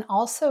and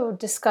also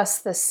discuss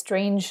the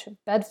strange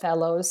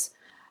bedfellows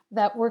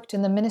that worked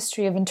in the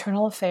Ministry of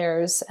Internal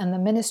Affairs and the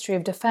Ministry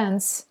of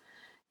Defense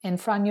in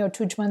Franjo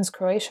Tudjman's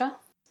Croatia?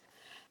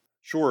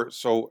 Sure.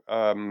 So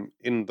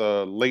in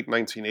the late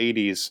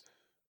 1980s,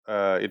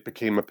 it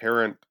became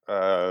apparent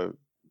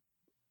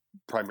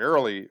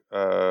primarily,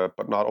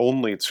 but not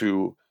only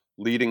to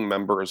leading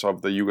members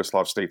of the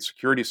Yugoslav State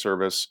Security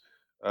Service,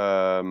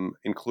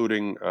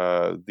 including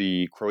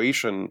the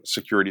Croatian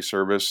Security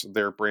Service,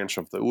 their branch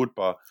of the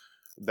UDBA,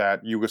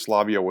 that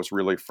Yugoslavia was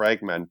really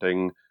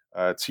fragmenting.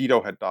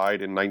 Tito had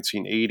died in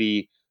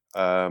 1980,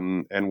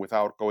 and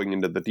without going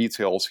into the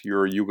details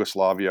here,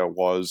 Yugoslavia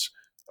was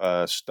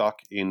stuck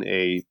in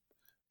a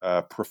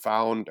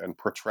profound and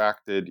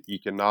protracted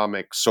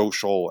economic,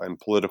 social, and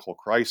political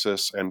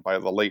crisis. And by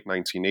the late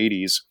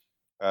 1980s,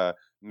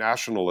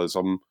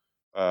 nationalism,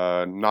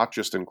 not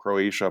just in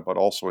Croatia, but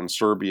also in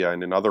Serbia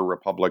and in other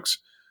republics,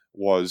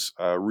 was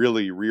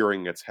really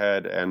rearing its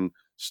head and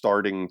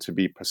starting to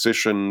be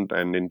positioned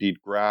and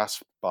indeed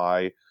grasped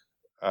by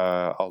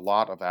a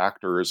lot of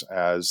actors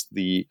as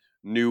the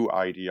new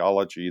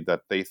ideology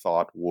that they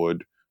thought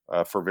would,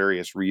 for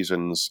various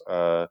reasons,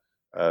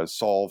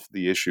 solve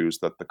the issues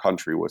that the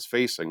country was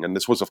facing. And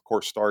this was, of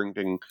course,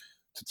 starting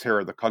to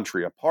tear the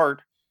country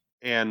apart.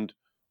 And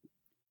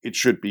it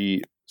should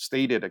be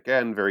stated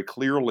again very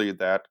clearly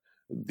that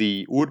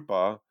the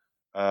UDBA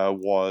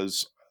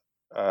was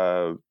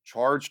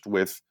charged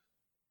with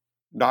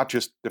not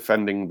just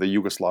defending the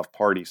Yugoslav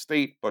party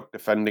state, but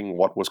defending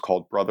what was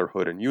called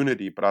brotherhood and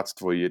unity,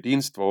 bratstvo i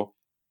jedinstvo,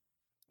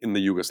 in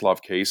the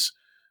Yugoslav case,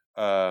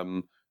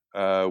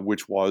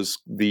 which was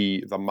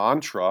the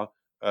mantra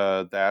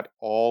that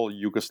all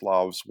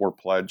Yugoslavs were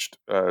pledged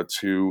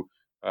to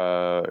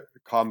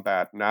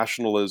combat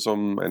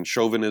nationalism and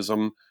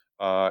chauvinism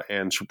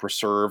and to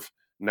preserve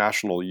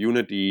national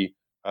unity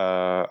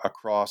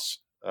across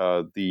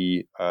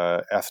the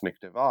ethnic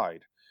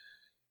divide.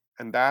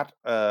 And that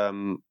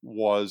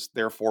was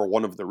therefore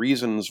one of the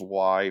reasons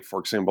why, for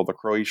example, the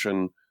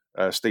Croatian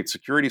State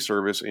Security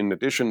Service, in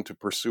addition to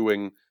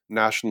pursuing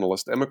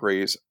nationalist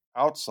emigres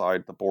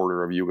outside the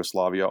border of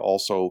Yugoslavia,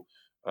 also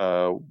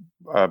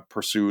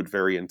pursued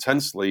very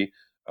intensely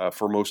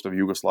for most of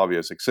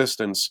Yugoslavia's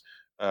existence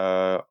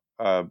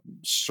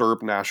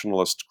Serb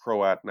nationalists,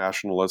 Croat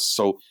nationalists.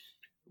 So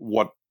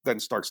what then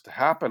starts to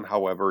happen,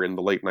 however, in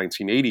the late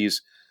 1980s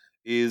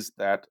is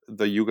that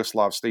the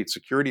Yugoslav State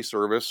Security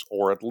Service,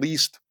 or at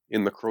least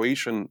in the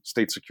Croatian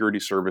State Security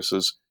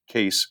Service's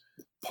case,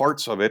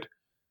 parts of it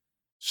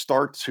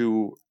start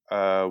to,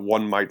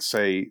 one might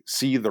say,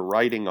 see the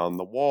writing on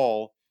the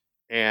wall,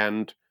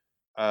 and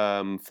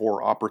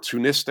for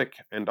opportunistic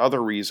and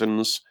other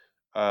reasons,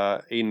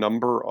 a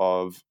number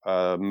of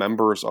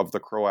members of the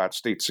Croat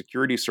State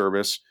Security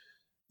Service,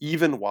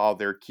 even while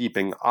they're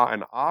keeping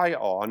an eye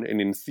on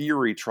and in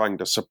theory trying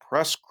to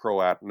suppress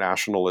Croat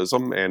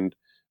nationalism and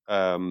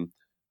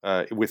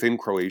within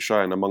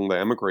Croatia and among the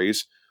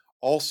emigres,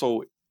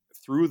 also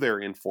through their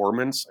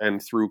informants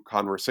and through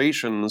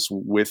conversations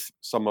with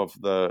some of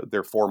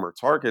their former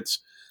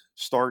targets,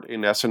 start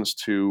in essence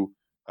to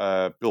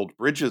build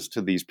bridges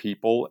to these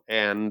people,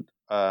 and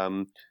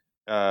in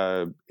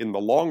the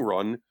long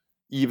run,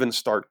 even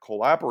start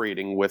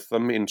collaborating with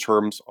them in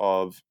terms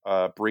of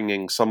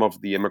bringing some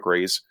of the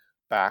emigres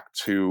back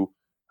to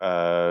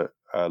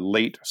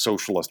late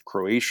socialist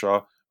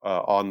Croatia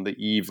on the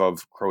eve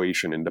of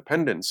Croatian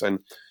independence. And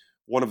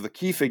one of the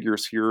key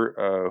figures here,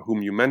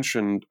 whom you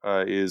mentioned,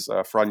 is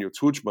Franjo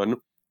Tudjman,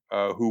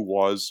 who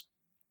was,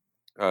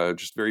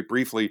 just very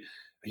briefly,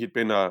 he'd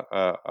been a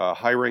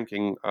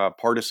high-ranking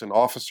partisan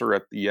officer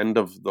at the end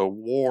of the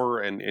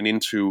war and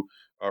into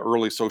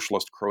early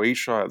socialist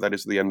Croatia, that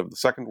is the end of the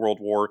Second World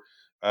War.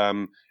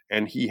 And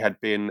he had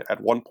been,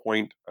 at one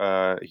point,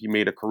 he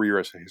made a career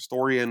as a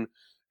historian,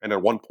 and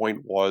at one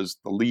point was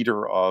the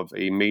leader of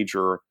a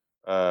major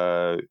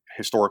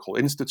historical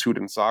institute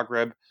in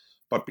Zagreb.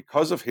 But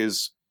because of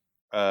his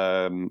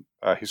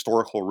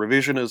historical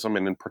revisionism,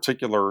 and in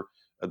particular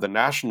the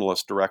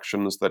nationalist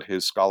directions that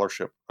his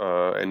scholarship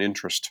and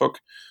interest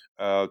took,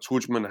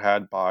 Tudjman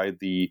had, by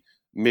the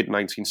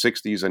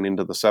mid-1960s and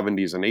into the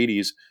 70s and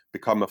 80s,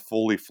 become a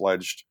fully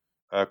fledged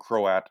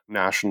Croat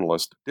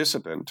nationalist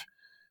dissident.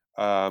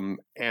 And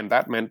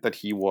that meant that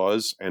he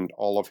was, and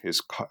all of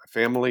his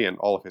family and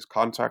all of his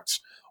contacts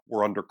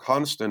were under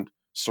constant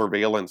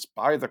surveillance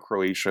by the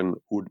Croatian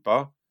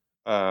UDBA.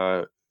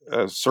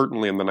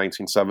 Certainly in the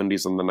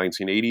 1970s and the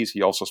 1980s,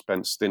 he also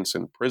spent stints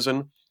in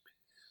prison.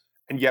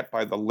 And yet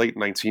by the late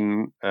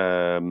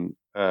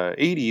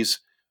 1980s,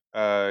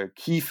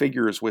 key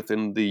figures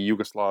within the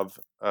Yugoslav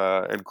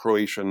and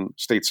Croatian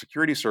State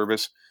Security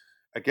Service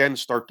again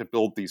start to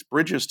build these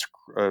bridges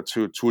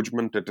to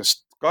Tudjman to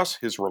discuss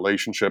his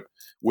relationship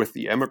with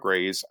the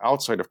emigres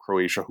outside of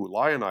Croatia who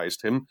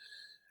lionized him.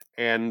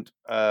 And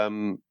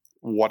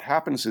what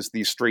happens is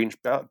these strange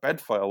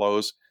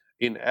bedfellows,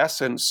 in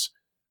essence,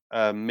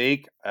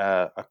 make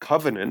a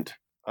covenant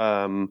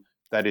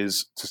that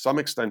is to some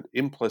extent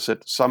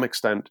implicit, to some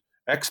extent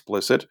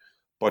explicit.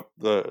 But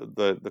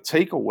the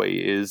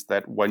takeaway is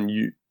that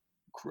when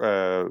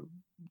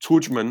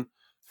Tudjman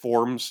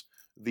forms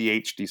the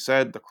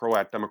HDZ, the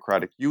Croat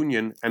Democratic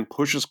Union, and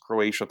pushes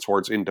Croatia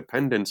towards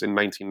independence in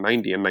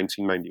 1990 and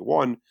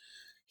 1991,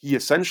 he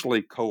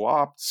essentially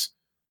co-opts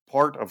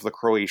part of the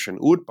Croatian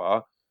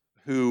UDBA,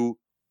 who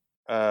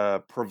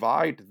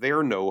provide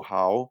their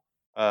know-how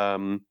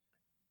to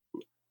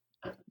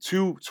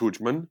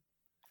Tudjman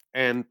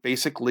and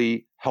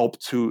basically help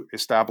to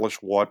establish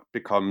what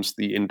becomes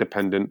the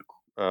independent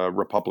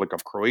Republic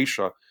of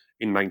Croatia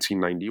in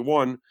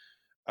 1991.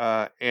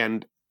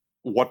 And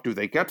what do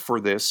they get for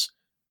this?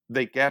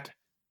 They get,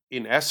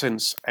 in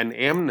essence, an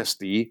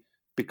amnesty,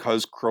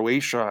 because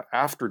Croatia,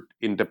 after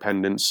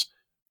independence,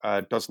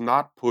 does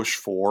not push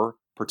for,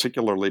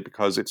 particularly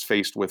because it's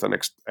faced with an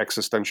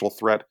existential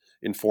threat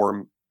in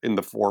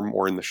the form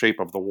or in the shape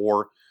of the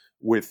war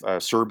with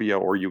Serbia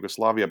or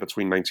Yugoslavia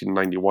between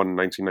 1991 and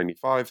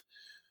 1995.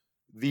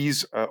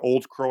 These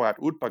old Croat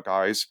UDBA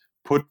guys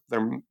put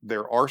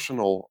their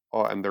arsenal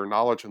and their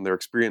knowledge and their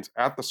experience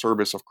at the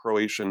service of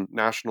Croatian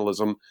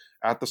nationalism,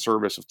 at the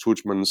service of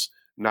Tudjman's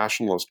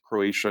nationalist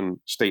Croatian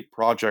state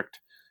project.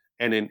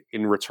 And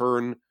in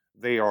return,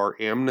 they are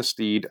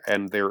amnestied,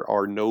 and there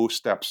are no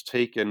steps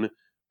taken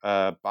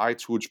by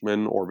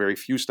Tudjman, or very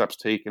few steps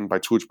taken by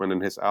Tudjman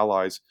and his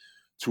allies,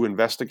 to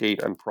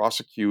investigate and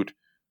prosecute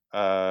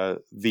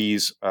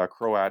these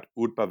Croat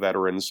UDBA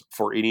veterans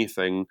for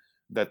anything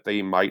that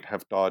they might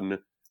have done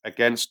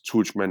against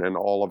Tudjman and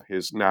all of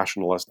his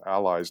nationalist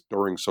allies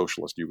during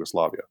socialist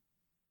Yugoslavia.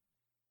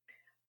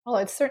 Well,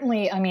 it's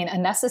certainly, a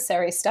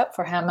necessary step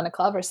for him, and a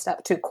clever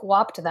step to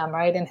co-opt them,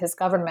 right, in his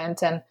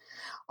government, and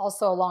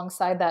also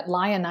alongside that,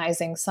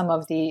 lionizing some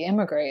of the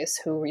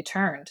immigrants who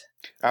returned.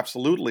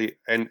 Absolutely.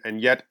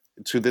 And yet,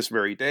 to this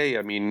very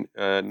day,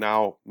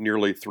 now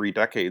nearly 3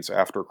 decades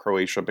after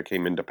Croatia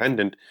became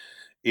independent,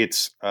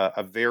 It's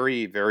a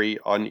very, very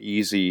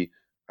uneasy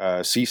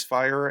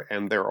ceasefire,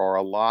 and there are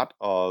a lot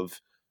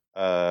of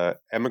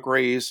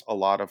emigres, a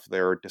lot of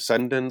their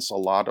descendants, a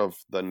lot of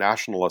the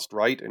nationalist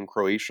right in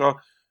Croatia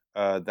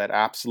that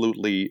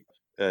absolutely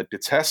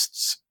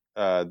detests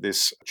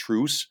this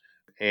truce.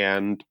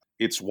 And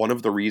it's one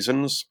of the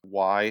reasons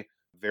why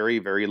very,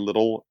 very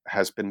little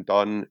has been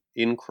done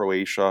in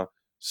Croatia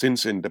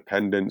since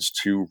independence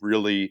to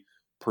really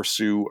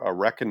pursue a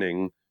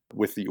reckoning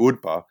with the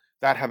UDBA.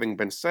 That having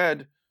been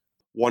said,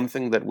 one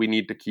thing that we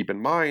need to keep in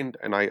mind,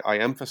 and I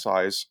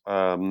emphasize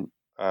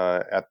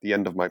at the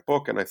end of my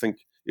book, and I think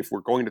if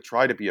we're going to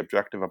try to be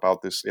objective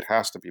about this, it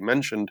has to be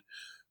mentioned,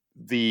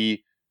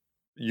 the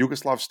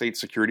Yugoslav State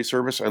Security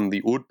Service and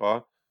the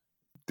UDBA,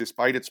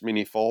 despite its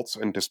many faults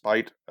and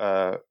despite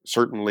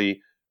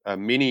certainly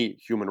many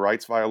human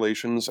rights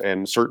violations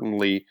and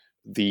certainly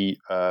the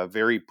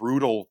very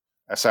brutal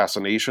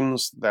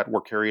assassinations that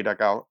were carried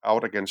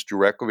out against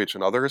Jurekovic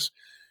and others,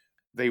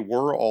 they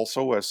were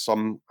also, as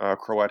some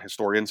Croat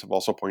historians have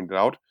also pointed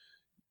out,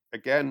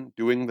 again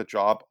doing the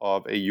job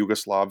of a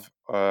Yugoslav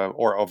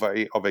or of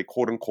a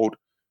quote unquote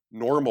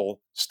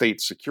normal state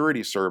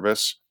security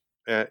service,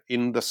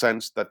 in the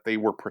sense that they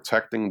were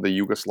protecting the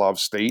Yugoslav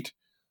state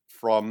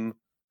from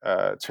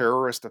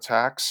terrorist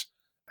attacks.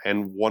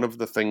 And one of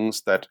the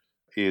things that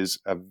is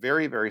a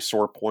very, very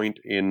sore point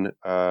in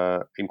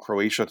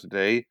Croatia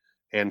today,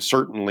 and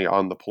certainly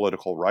on the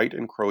political right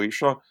in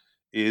Croatia,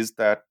 is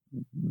that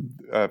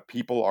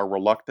people are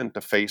reluctant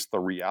to face the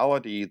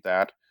reality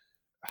that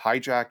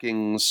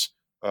hijackings,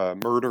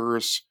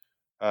 murders,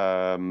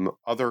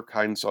 other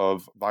kinds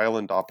of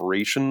violent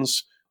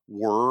operations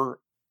were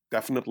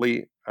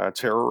definitely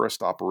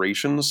terrorist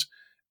operations,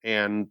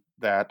 and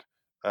that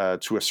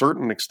to a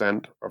certain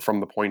extent, from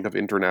the point of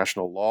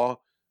international law,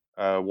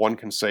 one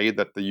can say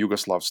that the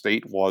Yugoslav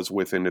state was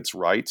within its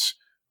rights.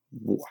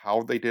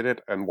 How they did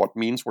it and what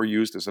means were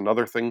used is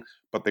another thing,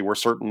 but they were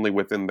certainly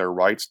within their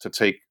rights to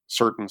take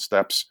certain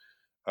steps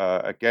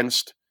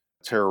against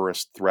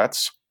terrorist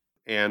threats.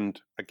 And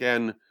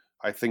again,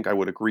 I think I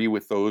would agree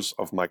with those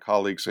of my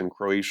colleagues in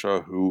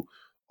Croatia who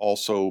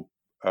also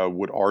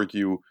would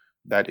argue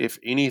that if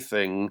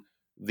anything,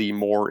 the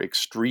more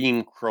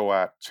extreme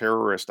Croat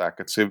terrorist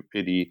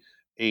activity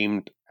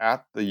aimed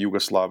at the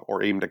Yugoslav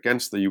or aimed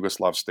against the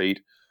Yugoslav state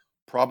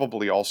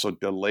probably also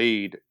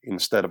delayed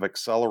instead of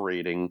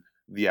accelerating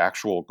the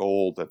actual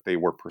goal that they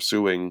were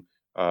pursuing,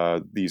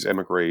 these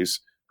emigres,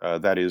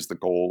 that is the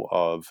goal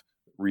of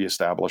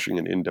reestablishing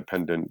an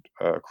independent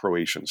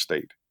Croatian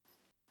state.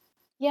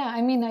 Yeah,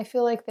 I mean, I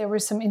feel like there were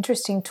some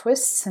interesting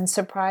twists and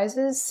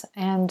surprises,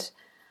 and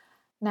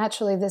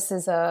naturally this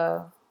is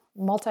a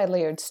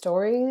multi-layered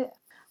story.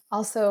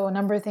 Also, a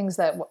number of things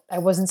that I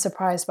wasn't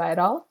surprised by at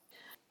all.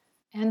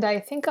 And I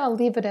think I'll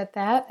leave it at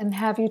that and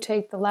have you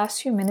take the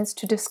last few minutes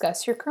to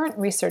discuss your current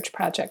research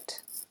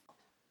project.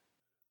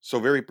 So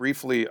very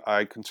briefly,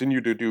 I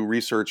continue to do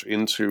research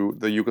into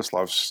the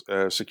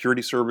Yugoslav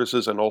security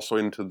services and also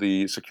into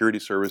the security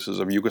services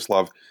of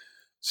Yugoslav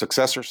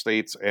successor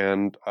states.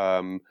 And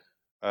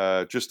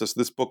just as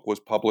this book was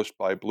published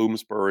by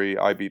Bloomsbury,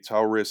 IB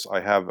Tauris,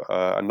 I have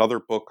another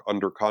book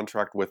under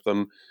contract with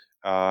them.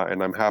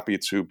 And I'm happy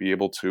to be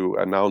able to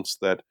announce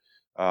that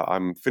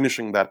I'm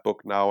finishing that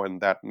book now,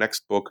 and that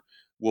next book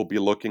will be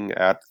looking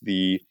at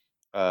the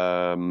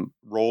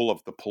role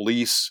of the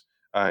police,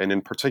 and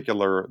in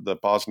particular the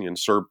Bosnian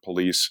Serb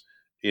police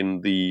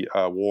in the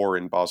war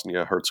in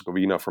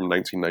Bosnia-Herzegovina from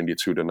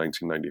 1992 to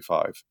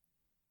 1995.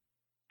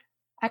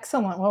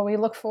 Excellent. Well, we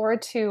look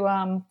forward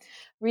to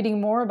reading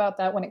more about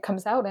that when it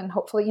comes out and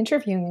hopefully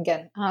interviewing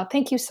again.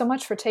 Thank you so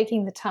much for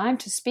taking the time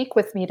to speak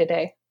with me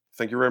today.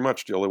 Thank you very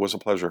much, Jill. It was a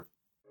pleasure.